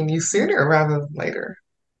I'm Yeah. seeing you sooner rather than later.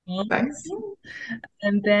 Mhm. Nice.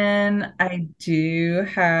 And then I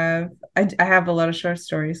have a lot of short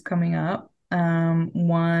stories coming up.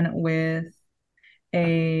 One with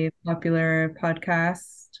a popular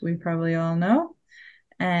podcast we probably all know.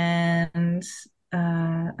 And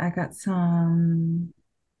I got some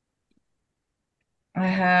I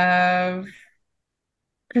have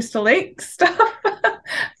Crystal Lake stuff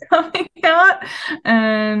coming out,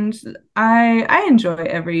 and I enjoy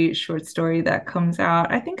every short story that comes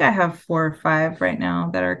out. I think I have 4 or 5 right now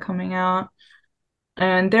that are coming out,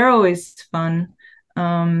 and they're always fun.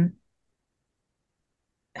 Um,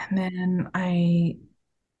 and then I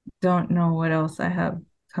don't know what else I have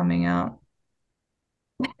coming out.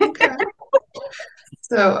 Okay.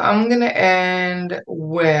 So I'm gonna end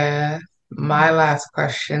with my last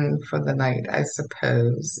question for the night, I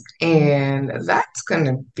suppose. And that's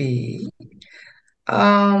gonna be,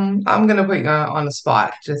 I'm gonna put you on the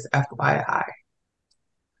spot, just FYI.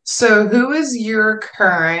 So who is your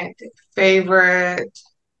current favorite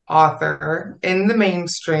author in the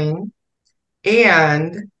mainstream?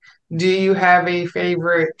 And do you have a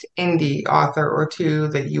favorite indie author or two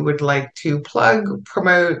that you would like to plug,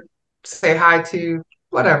 promote, say hi to,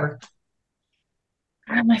 whatever?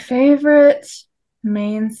 My favorite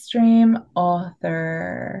mainstream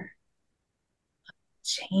author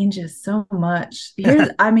changes so much.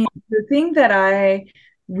 I mean, the thing that I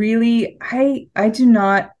do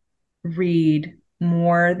not read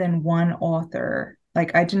more than one author.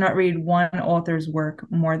 Like, I do not read one author's work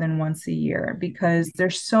more than once a year because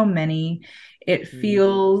there's so many. It Mm.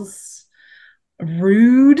 feels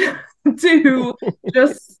rude to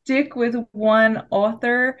just stick with one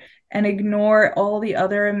author and ignore all the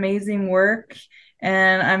other amazing work.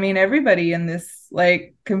 And I mean, everybody in this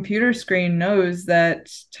like computer screen knows that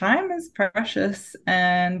time is precious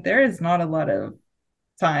and there is not a lot of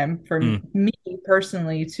time for Mm. me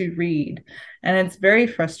personally to read. And it's very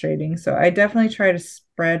frustrating. So I definitely try to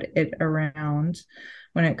spread it around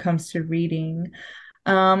when it comes to reading.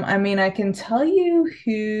 I mean, I can tell you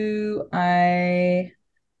who I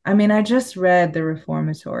mean, I just read The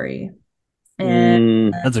Reformatory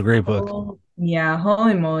and Mm. That's a great book. yeah,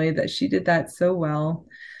 holy moly that she did that so well.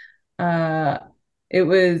 Uh, it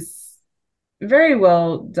was very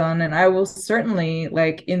well done, and I will certainly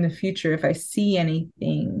like in the future if I see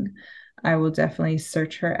anything, I will definitely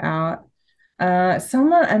search her out.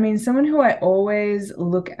 Someone who I always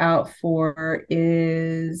look out for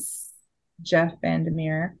is Jeff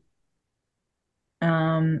Vandermeer.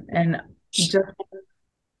 And just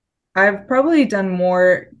I've probably done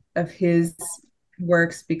more of his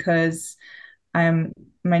works because I'm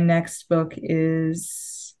my next book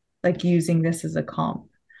is like using this as a comp.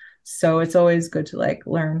 So it's always good to like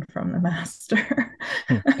learn from the master.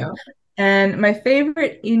 Hmm. Yeah. And my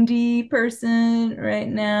favorite indie person right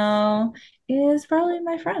now is probably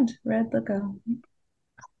my friend, Red Loco.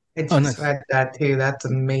 I Oh, just nice. read that too. That's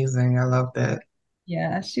amazing. I love that.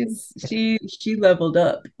 Yeah, she leveled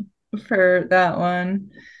up for that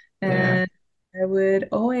one. Yeah. And I would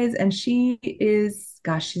always, and she is,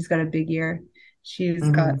 gosh, she's got a big year. She's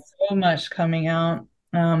got Hmm. so much coming out.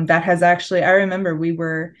 That has actually, I remember we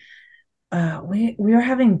were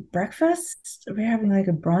having breakfast. We were having like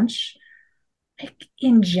a brunch like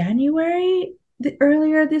in January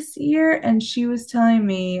earlier this year, and she was telling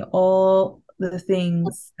me all the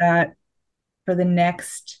things that for the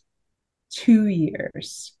next 2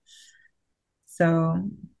 years. So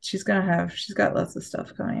she's got lots of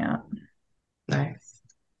stuff coming out. Nice.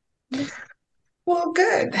 Well,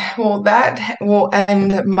 good. Well, that will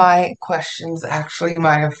end my questions, actually,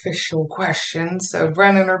 my official questions. So,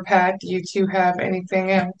 Brennan or Pat, do you two have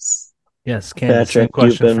anything else? Yes, Candace, same Patrick,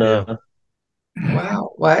 you've question been for you.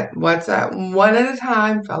 Wow, what's that? One at a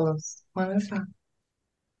time, fellas. One at a time.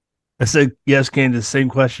 I said, yes, Candace, same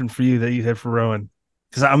question for you that you had for Rowan.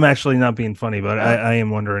 Because I'm actually not being funny, but Uh, I am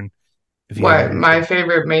wondering if you have an what, my answer.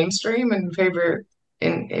 favorite mainstream and favorite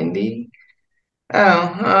in indie?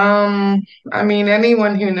 I mean,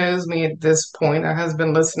 anyone who knows me at this point or has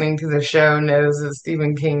been listening to the show knows that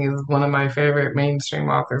Stephen King is one of my favorite mainstream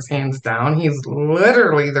authors, hands down. He's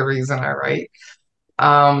literally the reason I write.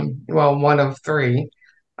 Well, one of three.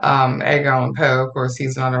 Edgar Allan Poe, of course,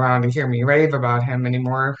 he's not around to hear me rave about him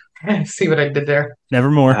anymore. See what I did there?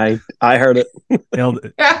 Nevermore. I heard it. Nailed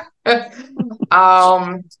it.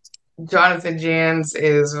 Um, Jonathan Jans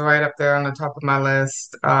is right up there on the top of my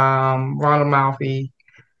list. Ronald Malfi.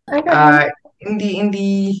 I got him. Uh,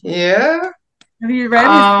 yeah. Have you read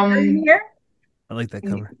his story in Um, here? I like that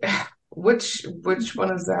cover. which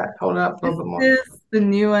one is that? Hold up a This little bit more. is the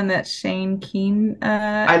new one that Shane Keen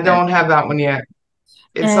I don't have that one yet.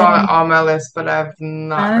 It's and on my list, but I've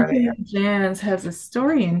not read it Jonathan yet. Jans has a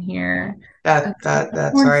story in here. A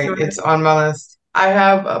That's porn right. story. It's on my list. I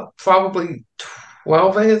have probably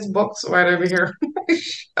 12 of his books right over here on my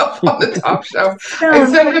shelf on the top shelf. I No,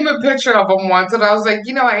 sent him a picture of them once, and I was like,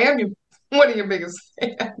 I am one of your biggest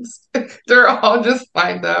fans. They're all just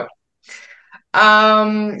lined up.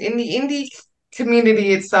 In the indie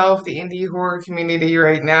community itself, the indie horror community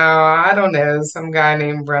right now, I don't know. Some guy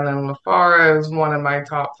named Brennan LaFaro is one of my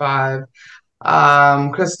top five.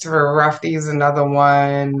 Christopher Ruffy's another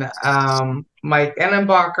one. Mike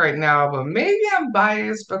Ennenbach right now, but maybe I'm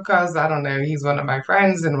biased because I don't know. He's one of my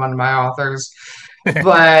friends and one of my authors.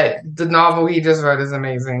 But the novel he just wrote is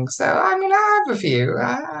amazing. So I mean, I have a few.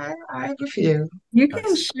 I have a few. you can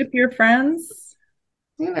Nice. ship your friends.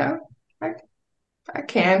 You know, I I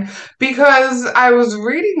can because I was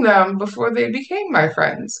reading them before they became my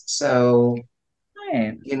friends. So,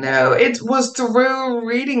 Right. it was through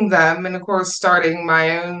reading them and, of course, starting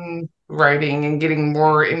my own writing and getting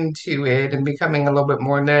more into it and becoming a little bit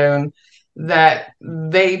more known that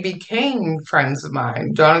they became friends of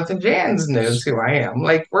mine. Jonathan Jans knows who I am.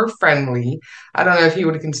 Like, we're friendly. I don't know if he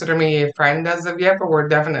would consider me a friend as of yet, but we're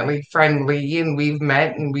definitely friendly and we've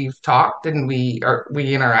met and we've talked and we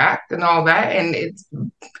interact and all that. And it's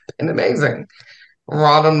been amazing.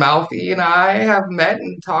 Ronald Malfi and I have met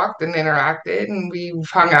and talked and interacted, and we've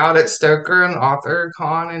hung out at Stoker and Author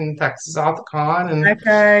Con and Texas Author Con, and That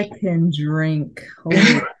guy can drink.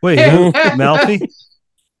 Holy. Wait, who? Malfi?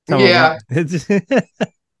 Tell me yeah. about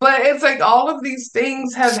But it's like all of these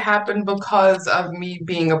things have happened because of me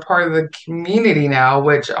being a part of the community now,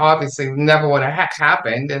 which obviously never would have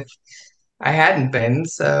happened if I hadn't been.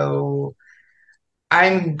 So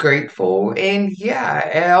I'm grateful. And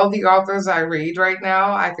yeah, all the authors I read right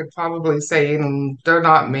now, I could probably say, and they're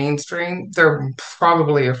not mainstream, they're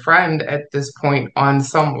probably a friend at this point on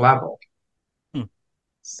some level. Hmm,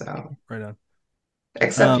 So, right on.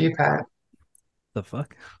 except you, Pat. The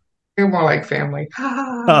fuck? You're more like family.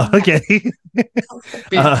 Oh, okay.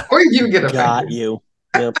 Before you get Got offended. you.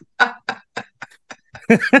 Yep.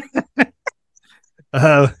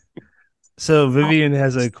 uh, so Vivian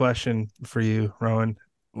has a question for you, Rowan.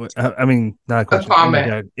 I mean, not a A question. Oh my comment.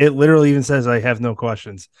 god! It literally even says I have no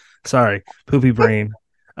questions. Sorry, poopy brain.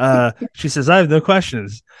 She says I have no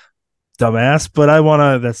questions, dumbass. But I want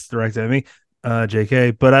to. That's directed at me,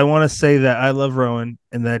 JK. But I want to say that I love Rowan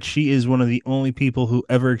and that she is one of the only people who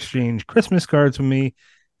ever exchanged Christmas cards with me,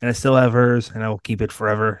 and I still have hers, and I will keep it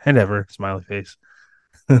forever and ever. Smiley face.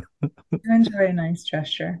 Enjoy a nice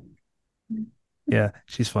gesture. Yeah,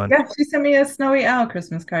 she's fun. Yeah, she sent me a snowy owl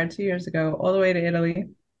Christmas card 2 years ago, all the way to Italy.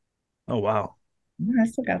 Oh wow. I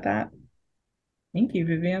still got that. Thank you,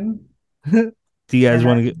 Vivian. Do you guys And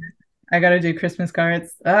want to get? I gotta do Christmas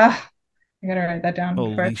cards. I gotta write that down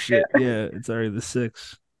before I Holy forget. shit! Yeah, it's already the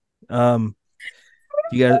 6th. Um,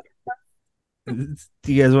 do you guys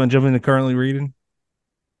do you guys want to jump into currently reading?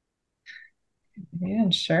 Yeah,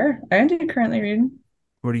 sure. I am currently reading.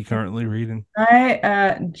 What are you currently reading? Hang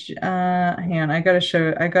on, I gotta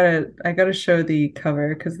show the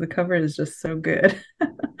cover because the cover is just so good.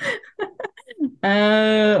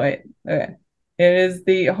 Wait, okay. It is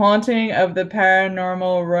The Haunting of the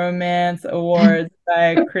Paranormal Romance Awards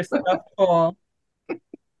by Christoph Paul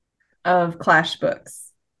of Clash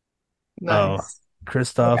Books. Oh, Nice.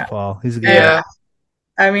 Christoph Yeah. Paul. He's a good guy. Yeah.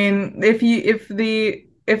 I mean, if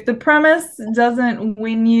the premise doesn't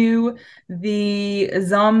win you, the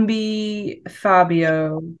zombie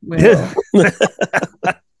Fabio will.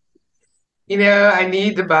 I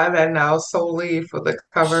need to buy that now solely for the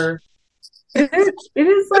cover. It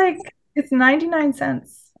is like it's 99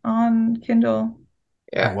 cents on Kindle. Oh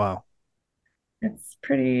Yeah. wow. It's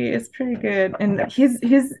pretty good. And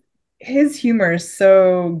his humor is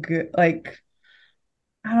so good. Like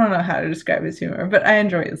I don't know how to describe his humor, but I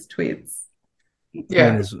enjoy his tweets.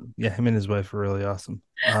 Yeah. Him and his wife are really awesome.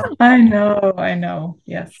 I know.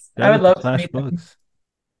 Yes. I Shout would out to love to Clash meet them. Books.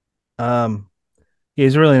 Um, yeah,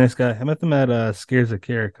 he's a really nice guy. I met them at Scares of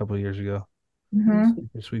Care a couple of years ago. Hmm.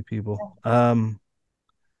 They're sweet people. Candace,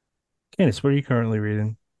 what are you currently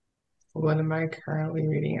reading? What am I currently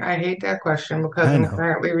reading? I hate that question because I I'm know.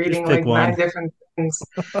 currently Just reading pick like nine one. different things.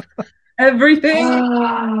 Everything.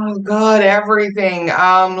 Oh God, everything.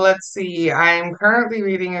 Let's see. I'm currently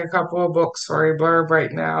reading a couple of books for a blurb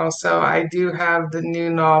right now. So I do have the new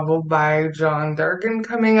novel by John Durgan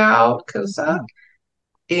coming out, Kusa. Oh,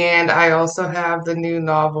 And I also have the new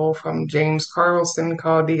novel from James Carlson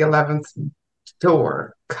called The 11th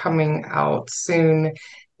Door coming out soon.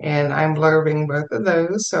 And I'm blurbing both of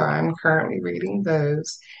those. So I'm currently reading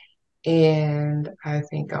those. And I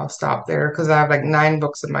think I'll stop there because I have like nine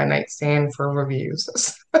books in my nightstand for reviews.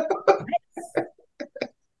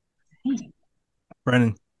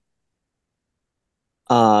 Brennan.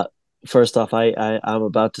 Uh, First off, I'm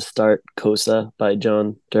about to start Kosa by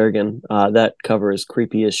John Durgan. That cover is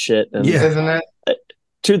creepy as shit. And Yeah. Isn't it? uh,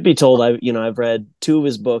 truth be told, I've read two of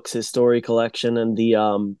his books, his story collection and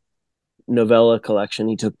the novella collection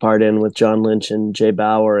he took part in with John Lynch and Jay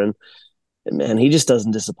Bauer, and man, he just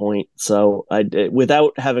doesn't disappoint. So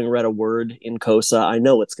without having read a word in Kosa, I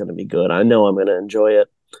know it's going to be good. I know I'm going to enjoy it.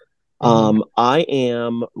 Mhm. I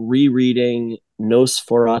am rereading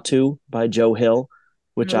Nosferatu by Joe Hill,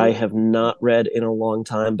 which I have not read in a long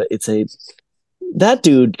time, but that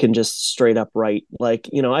dude can just straight up write. Like,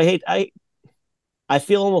 I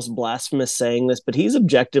feel almost blasphemous saying this, but he's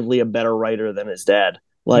objectively a better writer than his dad.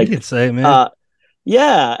 You Like, can say, man.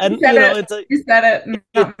 yeah, You and said it. it's a You said it,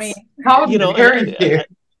 not me. it's How and dare you?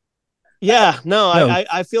 yeah, no, No,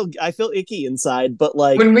 I feel icky inside, but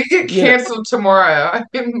like, When we get you know, canceled tomorrow,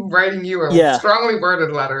 I'm writing you a yeah. strongly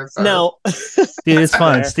worded letter, sir. Now, dude, it's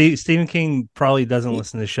fine. fair. Stephen King probably doesn't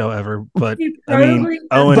listen to the show ever, but He I mean, probably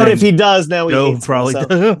Owen But if and he does, now he Joe hates me. probably So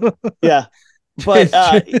do. yeah, but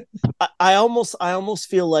I almost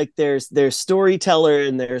feel like there's storyteller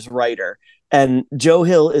and there's writer, and Joe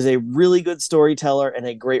Hill is a really good storyteller and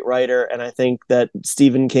a great writer, and I think that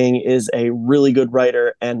Stephen King is a really good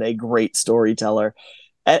writer and a great storyteller,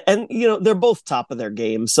 and they're both top of their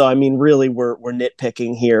game. So I mean, really, we're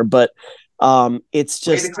nitpicking here, but it's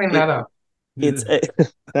Way to just clean that up. it's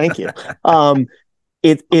thank you. Um,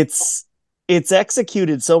 it's it's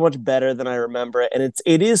executed so much better than I remember it, and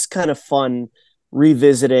it is kind of fun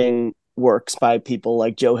revisiting works by people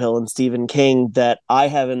like Joe Hill and Stephen King that I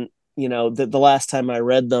haven't, the last time I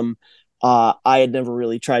read them, I had never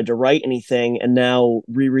really tried to write anything, and now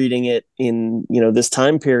rereading it in this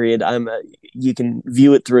time period, you can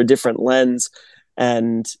view it through a different lens,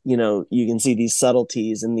 and you can see these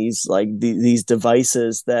subtleties and these these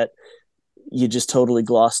devices that you just totally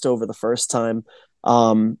glossed over the first time.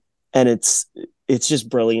 Um, and it's just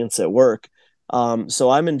brilliance at work. So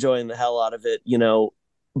I'm enjoying the hell out of it,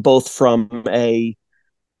 both from a,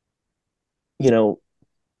 you know,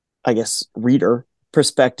 I guess reader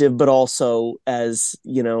perspective, but also as,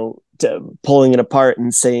 pulling it apart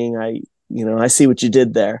and saying, I see what you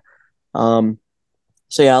did there. So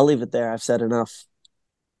yeah, I'll leave it there. I've said enough,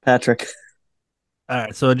 Patrick. All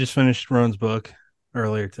right, so I just finished Roan's book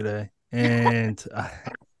earlier today, and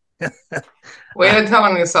Way to tell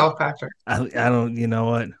on yourself, Patrick. I don't, you know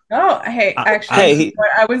what? Oh, hey, I actually, Hey,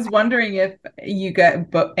 I was wondering if you guys,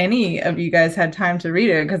 but any of you guys had time to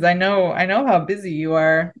read it because I know how busy you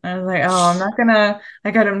are. I was like, oh, I'm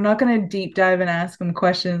not gonna deep dive and ask them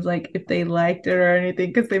questions like if they liked it or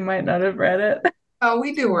anything because they might not have read it. Oh,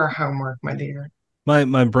 we do our homework, my dear.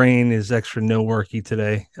 my brain is extra no worky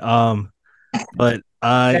today. But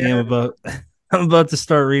I am Yeah, about I'm about to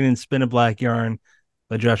start reading Spin a Black Yarn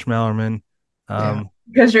by Josh Mallerman. Yeah.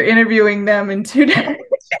 because you're interviewing them in 2 days.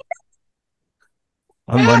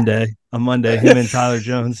 On Monday. On Monday, him and Tyler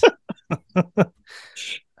Jones.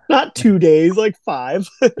 not 2 days, like 5.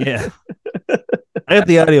 Yeah. I got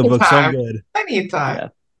the audiobook, so I'm Time. good. I need time.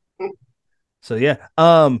 Yeah. So yeah.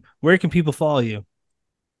 Where can people follow you,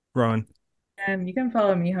 Rowan? And you can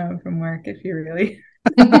follow me home from work if you really.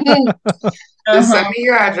 Just send Uh-huh. me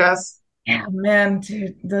your address. Yeah, man,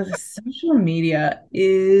 dude, the social media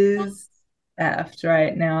is effed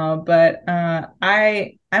right now, but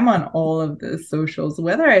I'm on all of the socials.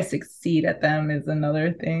 Whether I succeed at them is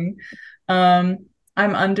another thing. Um,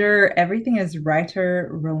 I'm under everything is writer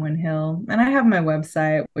Rowan Hill. And I have my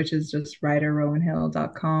website, which is just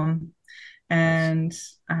writerrowanhill.com. Nice. And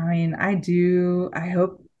I mean, I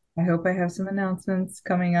hope I have some announcements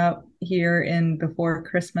coming up here in before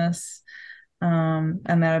Christmas. And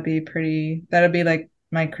that'll be like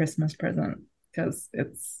my Christmas present because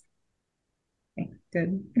it's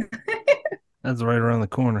good. That's right around the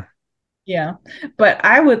corner. Yeah. But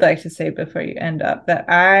I would like to say before you end up that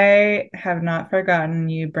I have not forgotten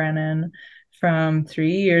you, Brennan, from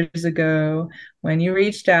 3 years ago when you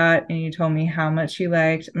reached out and you told me how much you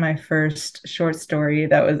liked my first short story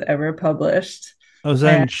that was ever published. Oh, is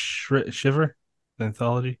that And in Shiver, the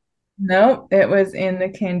anthology? nope, it was in the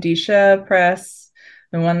Candisha press,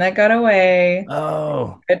 the one that got away.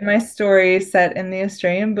 Oh, Read my story set in the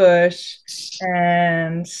Australian bush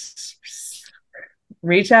and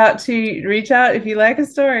reach out if you like a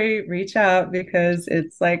story, reach out because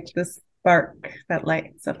it's like the spark that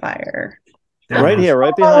lights a fire. there it Right is. here,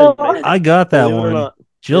 right behind me. I got that Believe it or one. not.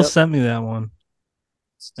 Jill Yep. sent me that one.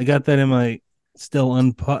 I got that in my still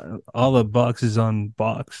all the boxes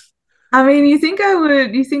unboxed. I mean, you think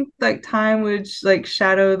like time would like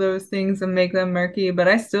shadow those things and make them murky, but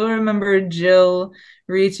I still remember Jill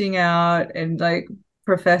reaching out and like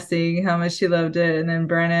professing how much she loved it, and then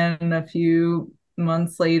Brennan a few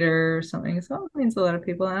months later or something. So it means a lot of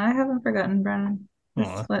people, and I haven't forgotten Brennan. Aw.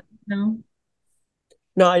 Just let you know.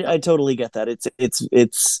 No, I totally get that. It's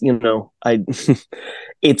I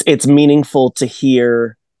it's meaningful to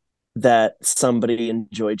hear that somebody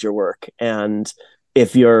enjoyed your work. And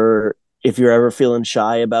if you're ever feeling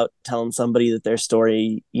shy about telling somebody that their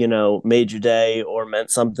story, made your day or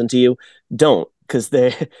meant something to you, don't, because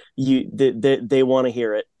they want to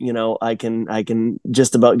hear it. I can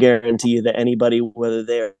just about guarantee you that anybody, whether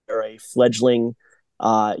they're a fledgling,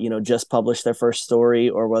 just published their first story,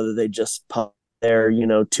 or whether they just published their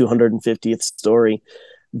 250th story,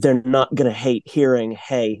 they're not going to hate hearing,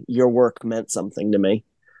 hey, your work meant something to me.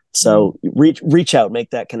 So reach out, make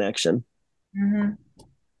that connection. Mm-hmm.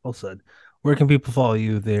 Well said. Where can people follow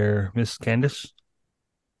you there, Miss Candace?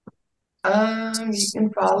 You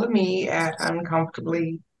can follow me at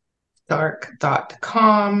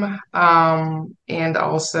uncomfortablydark.com, and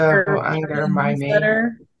also under Your my name,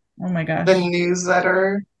 newsletter. Oh my the gosh.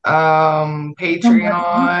 newsletter, So many.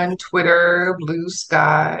 Patreon, Twitter, Blue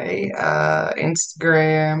Sky,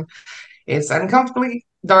 Instagram. It's uncomfortably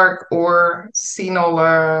dark or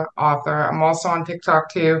Cnola author. I'm also on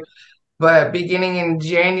TikTok too. But beginning in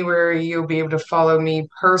January, you'll be able to follow me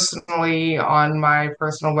personally on my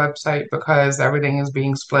personal website because everything is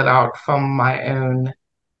being split out from my own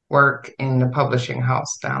work in the publishing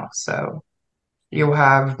house now. So you'll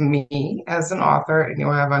have me as an author and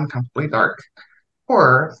you'll have Uncomfortably Dark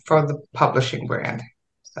Horror for the publishing brand.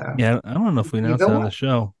 So Yeah, I don't know if we announced either that on one. the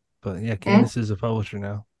show, but yeah, Hmm? Candace is a publisher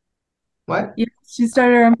now. What? Yeah, she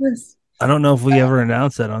started her own business. I don't know if we ever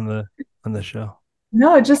announced that on the show.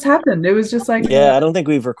 No, it just happened. It was just like, Yeah, I don't think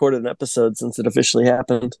we've recorded an episode since it officially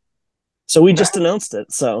happened. So we just announced it.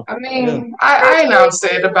 So I yeah. mean, I announced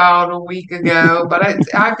it about a week ago, but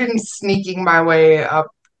I've been sneaking my way up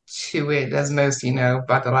to it, as most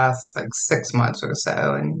about the last like 6 months or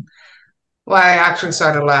so. And well, I actually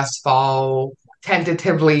started last fall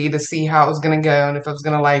tentatively to see how it was going to go and if I was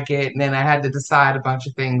going to like it. And then I had to decide a bunch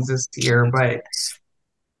of things this year, but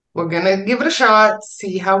we're going to give it a shot,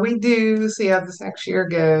 see how we do, see how this next year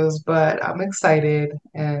goes. But I'm excited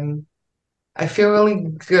and I feel really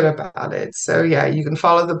good about it. So yeah, you can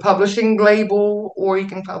follow the publishing label or you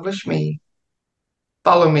can publish me.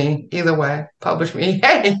 Follow me either way. Publish me.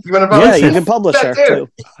 Hey, you want to Yeah, publish you me? can publish That her too.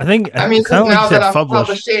 too. I think I it mean, because sounded like you now that said I'm publish.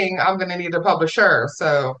 publishing, I'm going to need a publisher.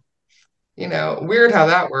 So, weird how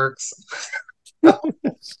that works. Brennan,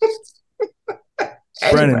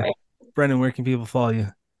 Anyway, Brennan, where can people follow you?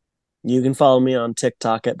 You can follow me on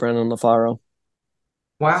TikTok at Brennan LaFaro. Is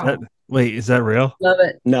that wow. wait, is that real? love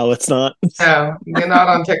it. No, it's not. No, you're not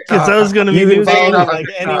on Because that was TikTok. going to be You can news to Stay follow me. me not on like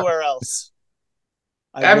TikTok. anywhere else.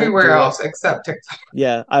 I won't Everywhere do it. else except TikTok.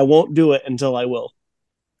 Yeah, I won't do it until I will.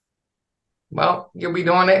 Well, you'll be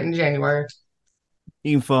doing it in January.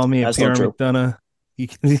 You can follow me at That's not PR true. McDonough. You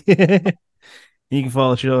can you can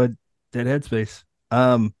follow the show at Dead Headspace.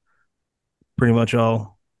 Pretty much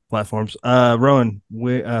all platforms. Rowan,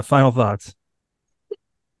 final thoughts.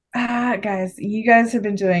 Guys, you guys have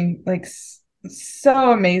been doing like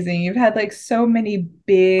so amazing. You've had like so many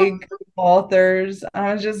big authors.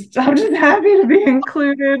 I'm just happy to be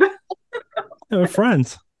included. We're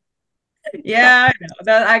friends. Yeah, I know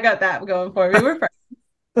that I got that going for me. We're friends.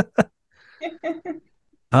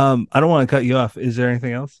 I don't want to cut you off. Is there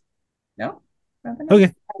anything else? No, nothing else.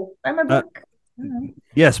 Okay. Buy my Uh, book.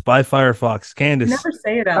 Yes, buy Firefox. I Candace, never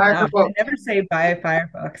say it out Buy her loud. I book. never say buy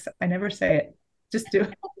Firefox. I never say it. Just do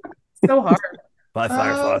it. It's so hard. buy Uh,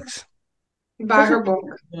 Firefox. buy Such a her book.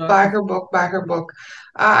 book. Buy her book. Buy her book.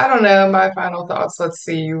 I don't know. My final thoughts. Let's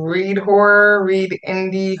see. Read horror. Read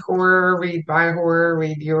indie horror. Read my horror.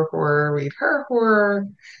 Read your horror. Read her horror.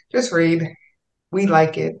 Just read. We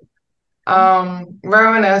like it.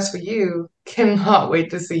 Rowan, as for you, cannot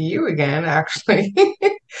wait to see you again, actually.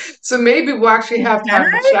 So maybe we'll actually have Can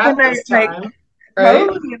time to I? chat When I this like time, right?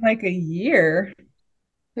 probably in like a year.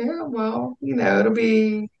 Yeah, well, it'll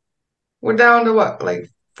be, we're down to what, like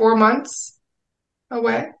 4 months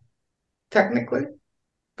away, technically?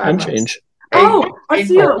 Five And months. change. Eight, Oh, I'll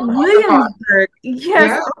see you April. at Oh, come on. Williamsburg. Yes.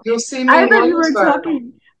 Yeah, you'll see me I in thought you were Williamsburg.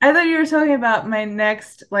 talking. I thought you were talking about my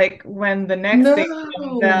next, like when the next thing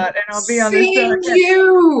comes No, out, and I'll be on the show seeing again.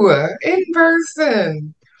 you in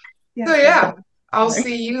person. So Yes, yes, yeah, yes. I'll Sorry.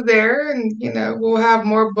 see you there, and we'll have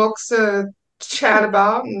more books to chat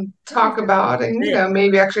about and talk about, and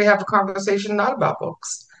maybe actually have a conversation not about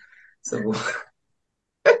books. So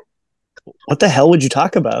What the hell would you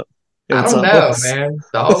talk about if I it's don't not know, books? man.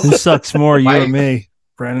 Who sucks more, you or Life. me,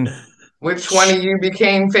 Brennan? Which one of you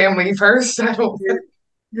became family first? I don't know.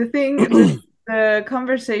 The thing, the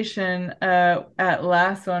conversation at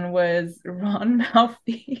last one was Ron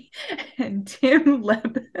Malfi and Tim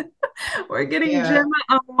Lebbon. We're getting Yeah.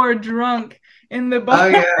 Gemma more drunk in the Oh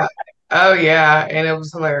bar. yeah. Oh yeah. And it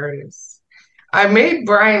was hilarious. I made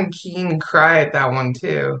Brian Keene cry at that one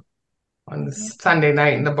too on the Yeah, Sunday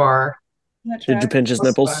night in the bar. that Did you track. pinch his It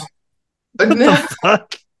was fun. nipples? But What the no,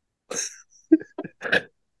 fuck?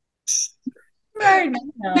 Right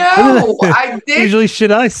now. no, I did Usually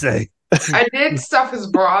should I say? I did stuff his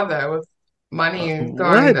bra though with money and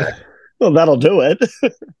throwing What? the Well, that'll do it.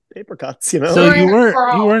 Paper cuts, So throwing you the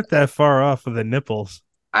crawl. weren't that far off of the nipples.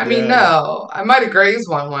 I mean, Yeah, no. no, I might have grazed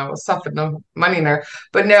one when I was stuffing the money in there,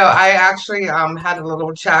 but no, I actually had a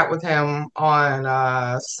little chat with him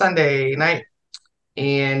on Sunday night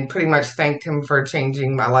and pretty much thanked him for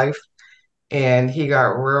changing my life. And he got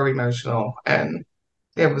real emotional, and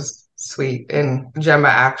it was sweet. And Gemma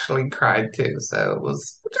actually cried too. So it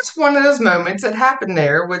was just one of those moments that happened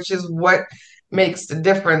there, which is what makes the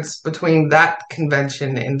difference between that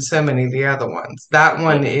convention and so many of the other ones. That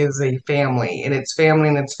one is a family, and it's family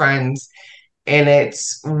and it's friends. And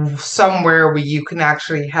it's somewhere where you can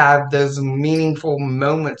actually have those meaningful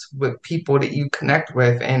moments with people that you connect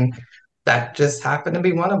with. And that just happened to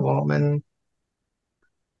be one of them. And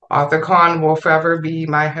AuthorCon will forever be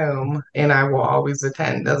my home, and I will always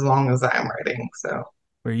attend as long as I'm writing. So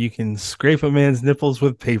Where you can scrape a man's nipples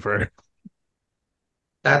with paper.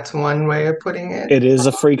 that's one way of putting it. It is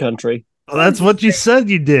a free country. Well, that's what you said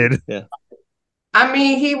you did. Yeah. I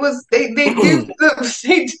mean, they do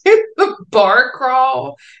they do the bar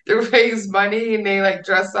crawl to raise money, and they like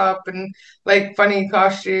dress up in like funny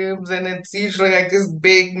costumes, and it's usually like this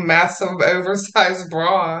big, massive, oversized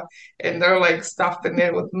bra, and they're like stuffing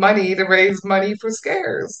it with money to raise money for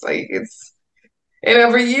scares. Like it's And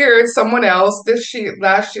every year it's someone else.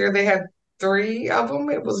 Last year they had three of them.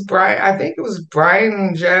 It was Brian, I think it was Brian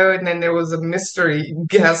and Joe, and then there was a mystery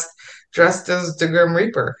guest dressed as the Grim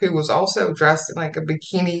Reaper, who was also dressed in like a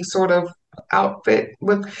bikini sort of outfit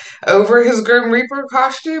with over his Grim Reaper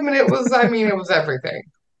costume. And it was everything.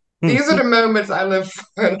 These are the moments I live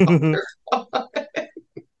for.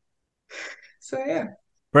 So yeah.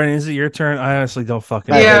 Brennan, is it your turn? I honestly don't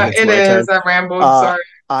fucking I know. think Yeah, it's it my is. turn. I rambled. Uh,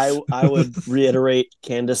 Sorry. I would reiterate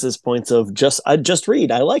Candace's points of just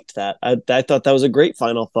read. I liked that. I thought that was a great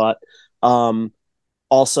final thought.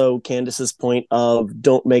 Also Candace's point of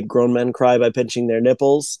don't make grown men cry by pinching their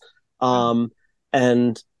nipples.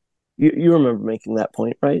 And you remember making that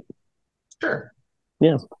point, right? Sure.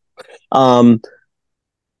 Yeah.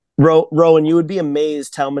 Rowan, you would be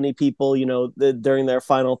amazed how many people, during their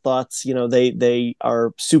final thoughts, they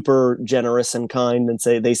are super generous and kind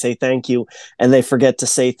and they say thank you, and they forget to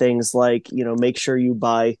say things like, make sure you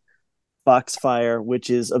buy Foxfire,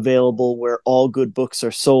 which is available where all good books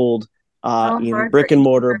are sold, in Hard for brick and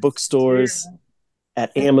mortar e-books too. bookstores,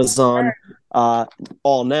 at Amazon,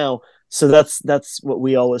 all now. So that's what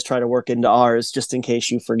we always try to work into ours, just in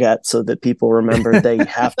case you forget, so that people remember they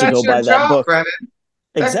have to That's go your buy that job, book. Brennan.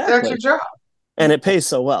 That's your Exactly. job. And it pays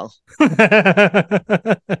so well.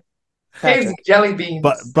 Pays jelly beans.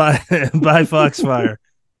 But by Foxfire.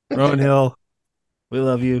 Rowan Hill, we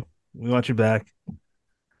love you. We want you back.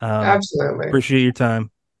 Absolutely. Appreciate your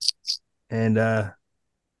time. And I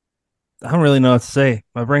don't really know what to say.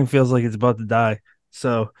 My brain feels like it's about to die.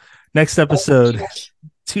 So next episode,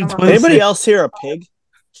 226. Anybody else here a pig?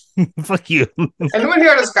 Fuck you. Anyone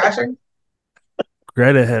hear the scratching?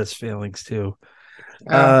 Greta has feelings too.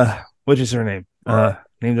 Which is her name?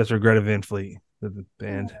 Named after Greta Van Fleet, the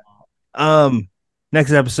band.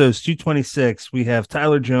 Next episode is 226. We have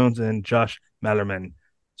Tyler Jones and Josh Mallerman.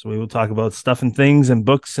 So we will talk about stuff and things and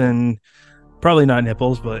books and probably not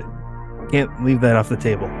nipples, but can't leave that off the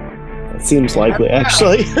table. It seems likely,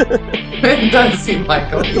 actually. It does seem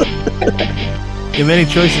likely. You have many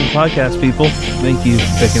choices in podcast, people. Thank you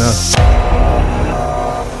for picking us.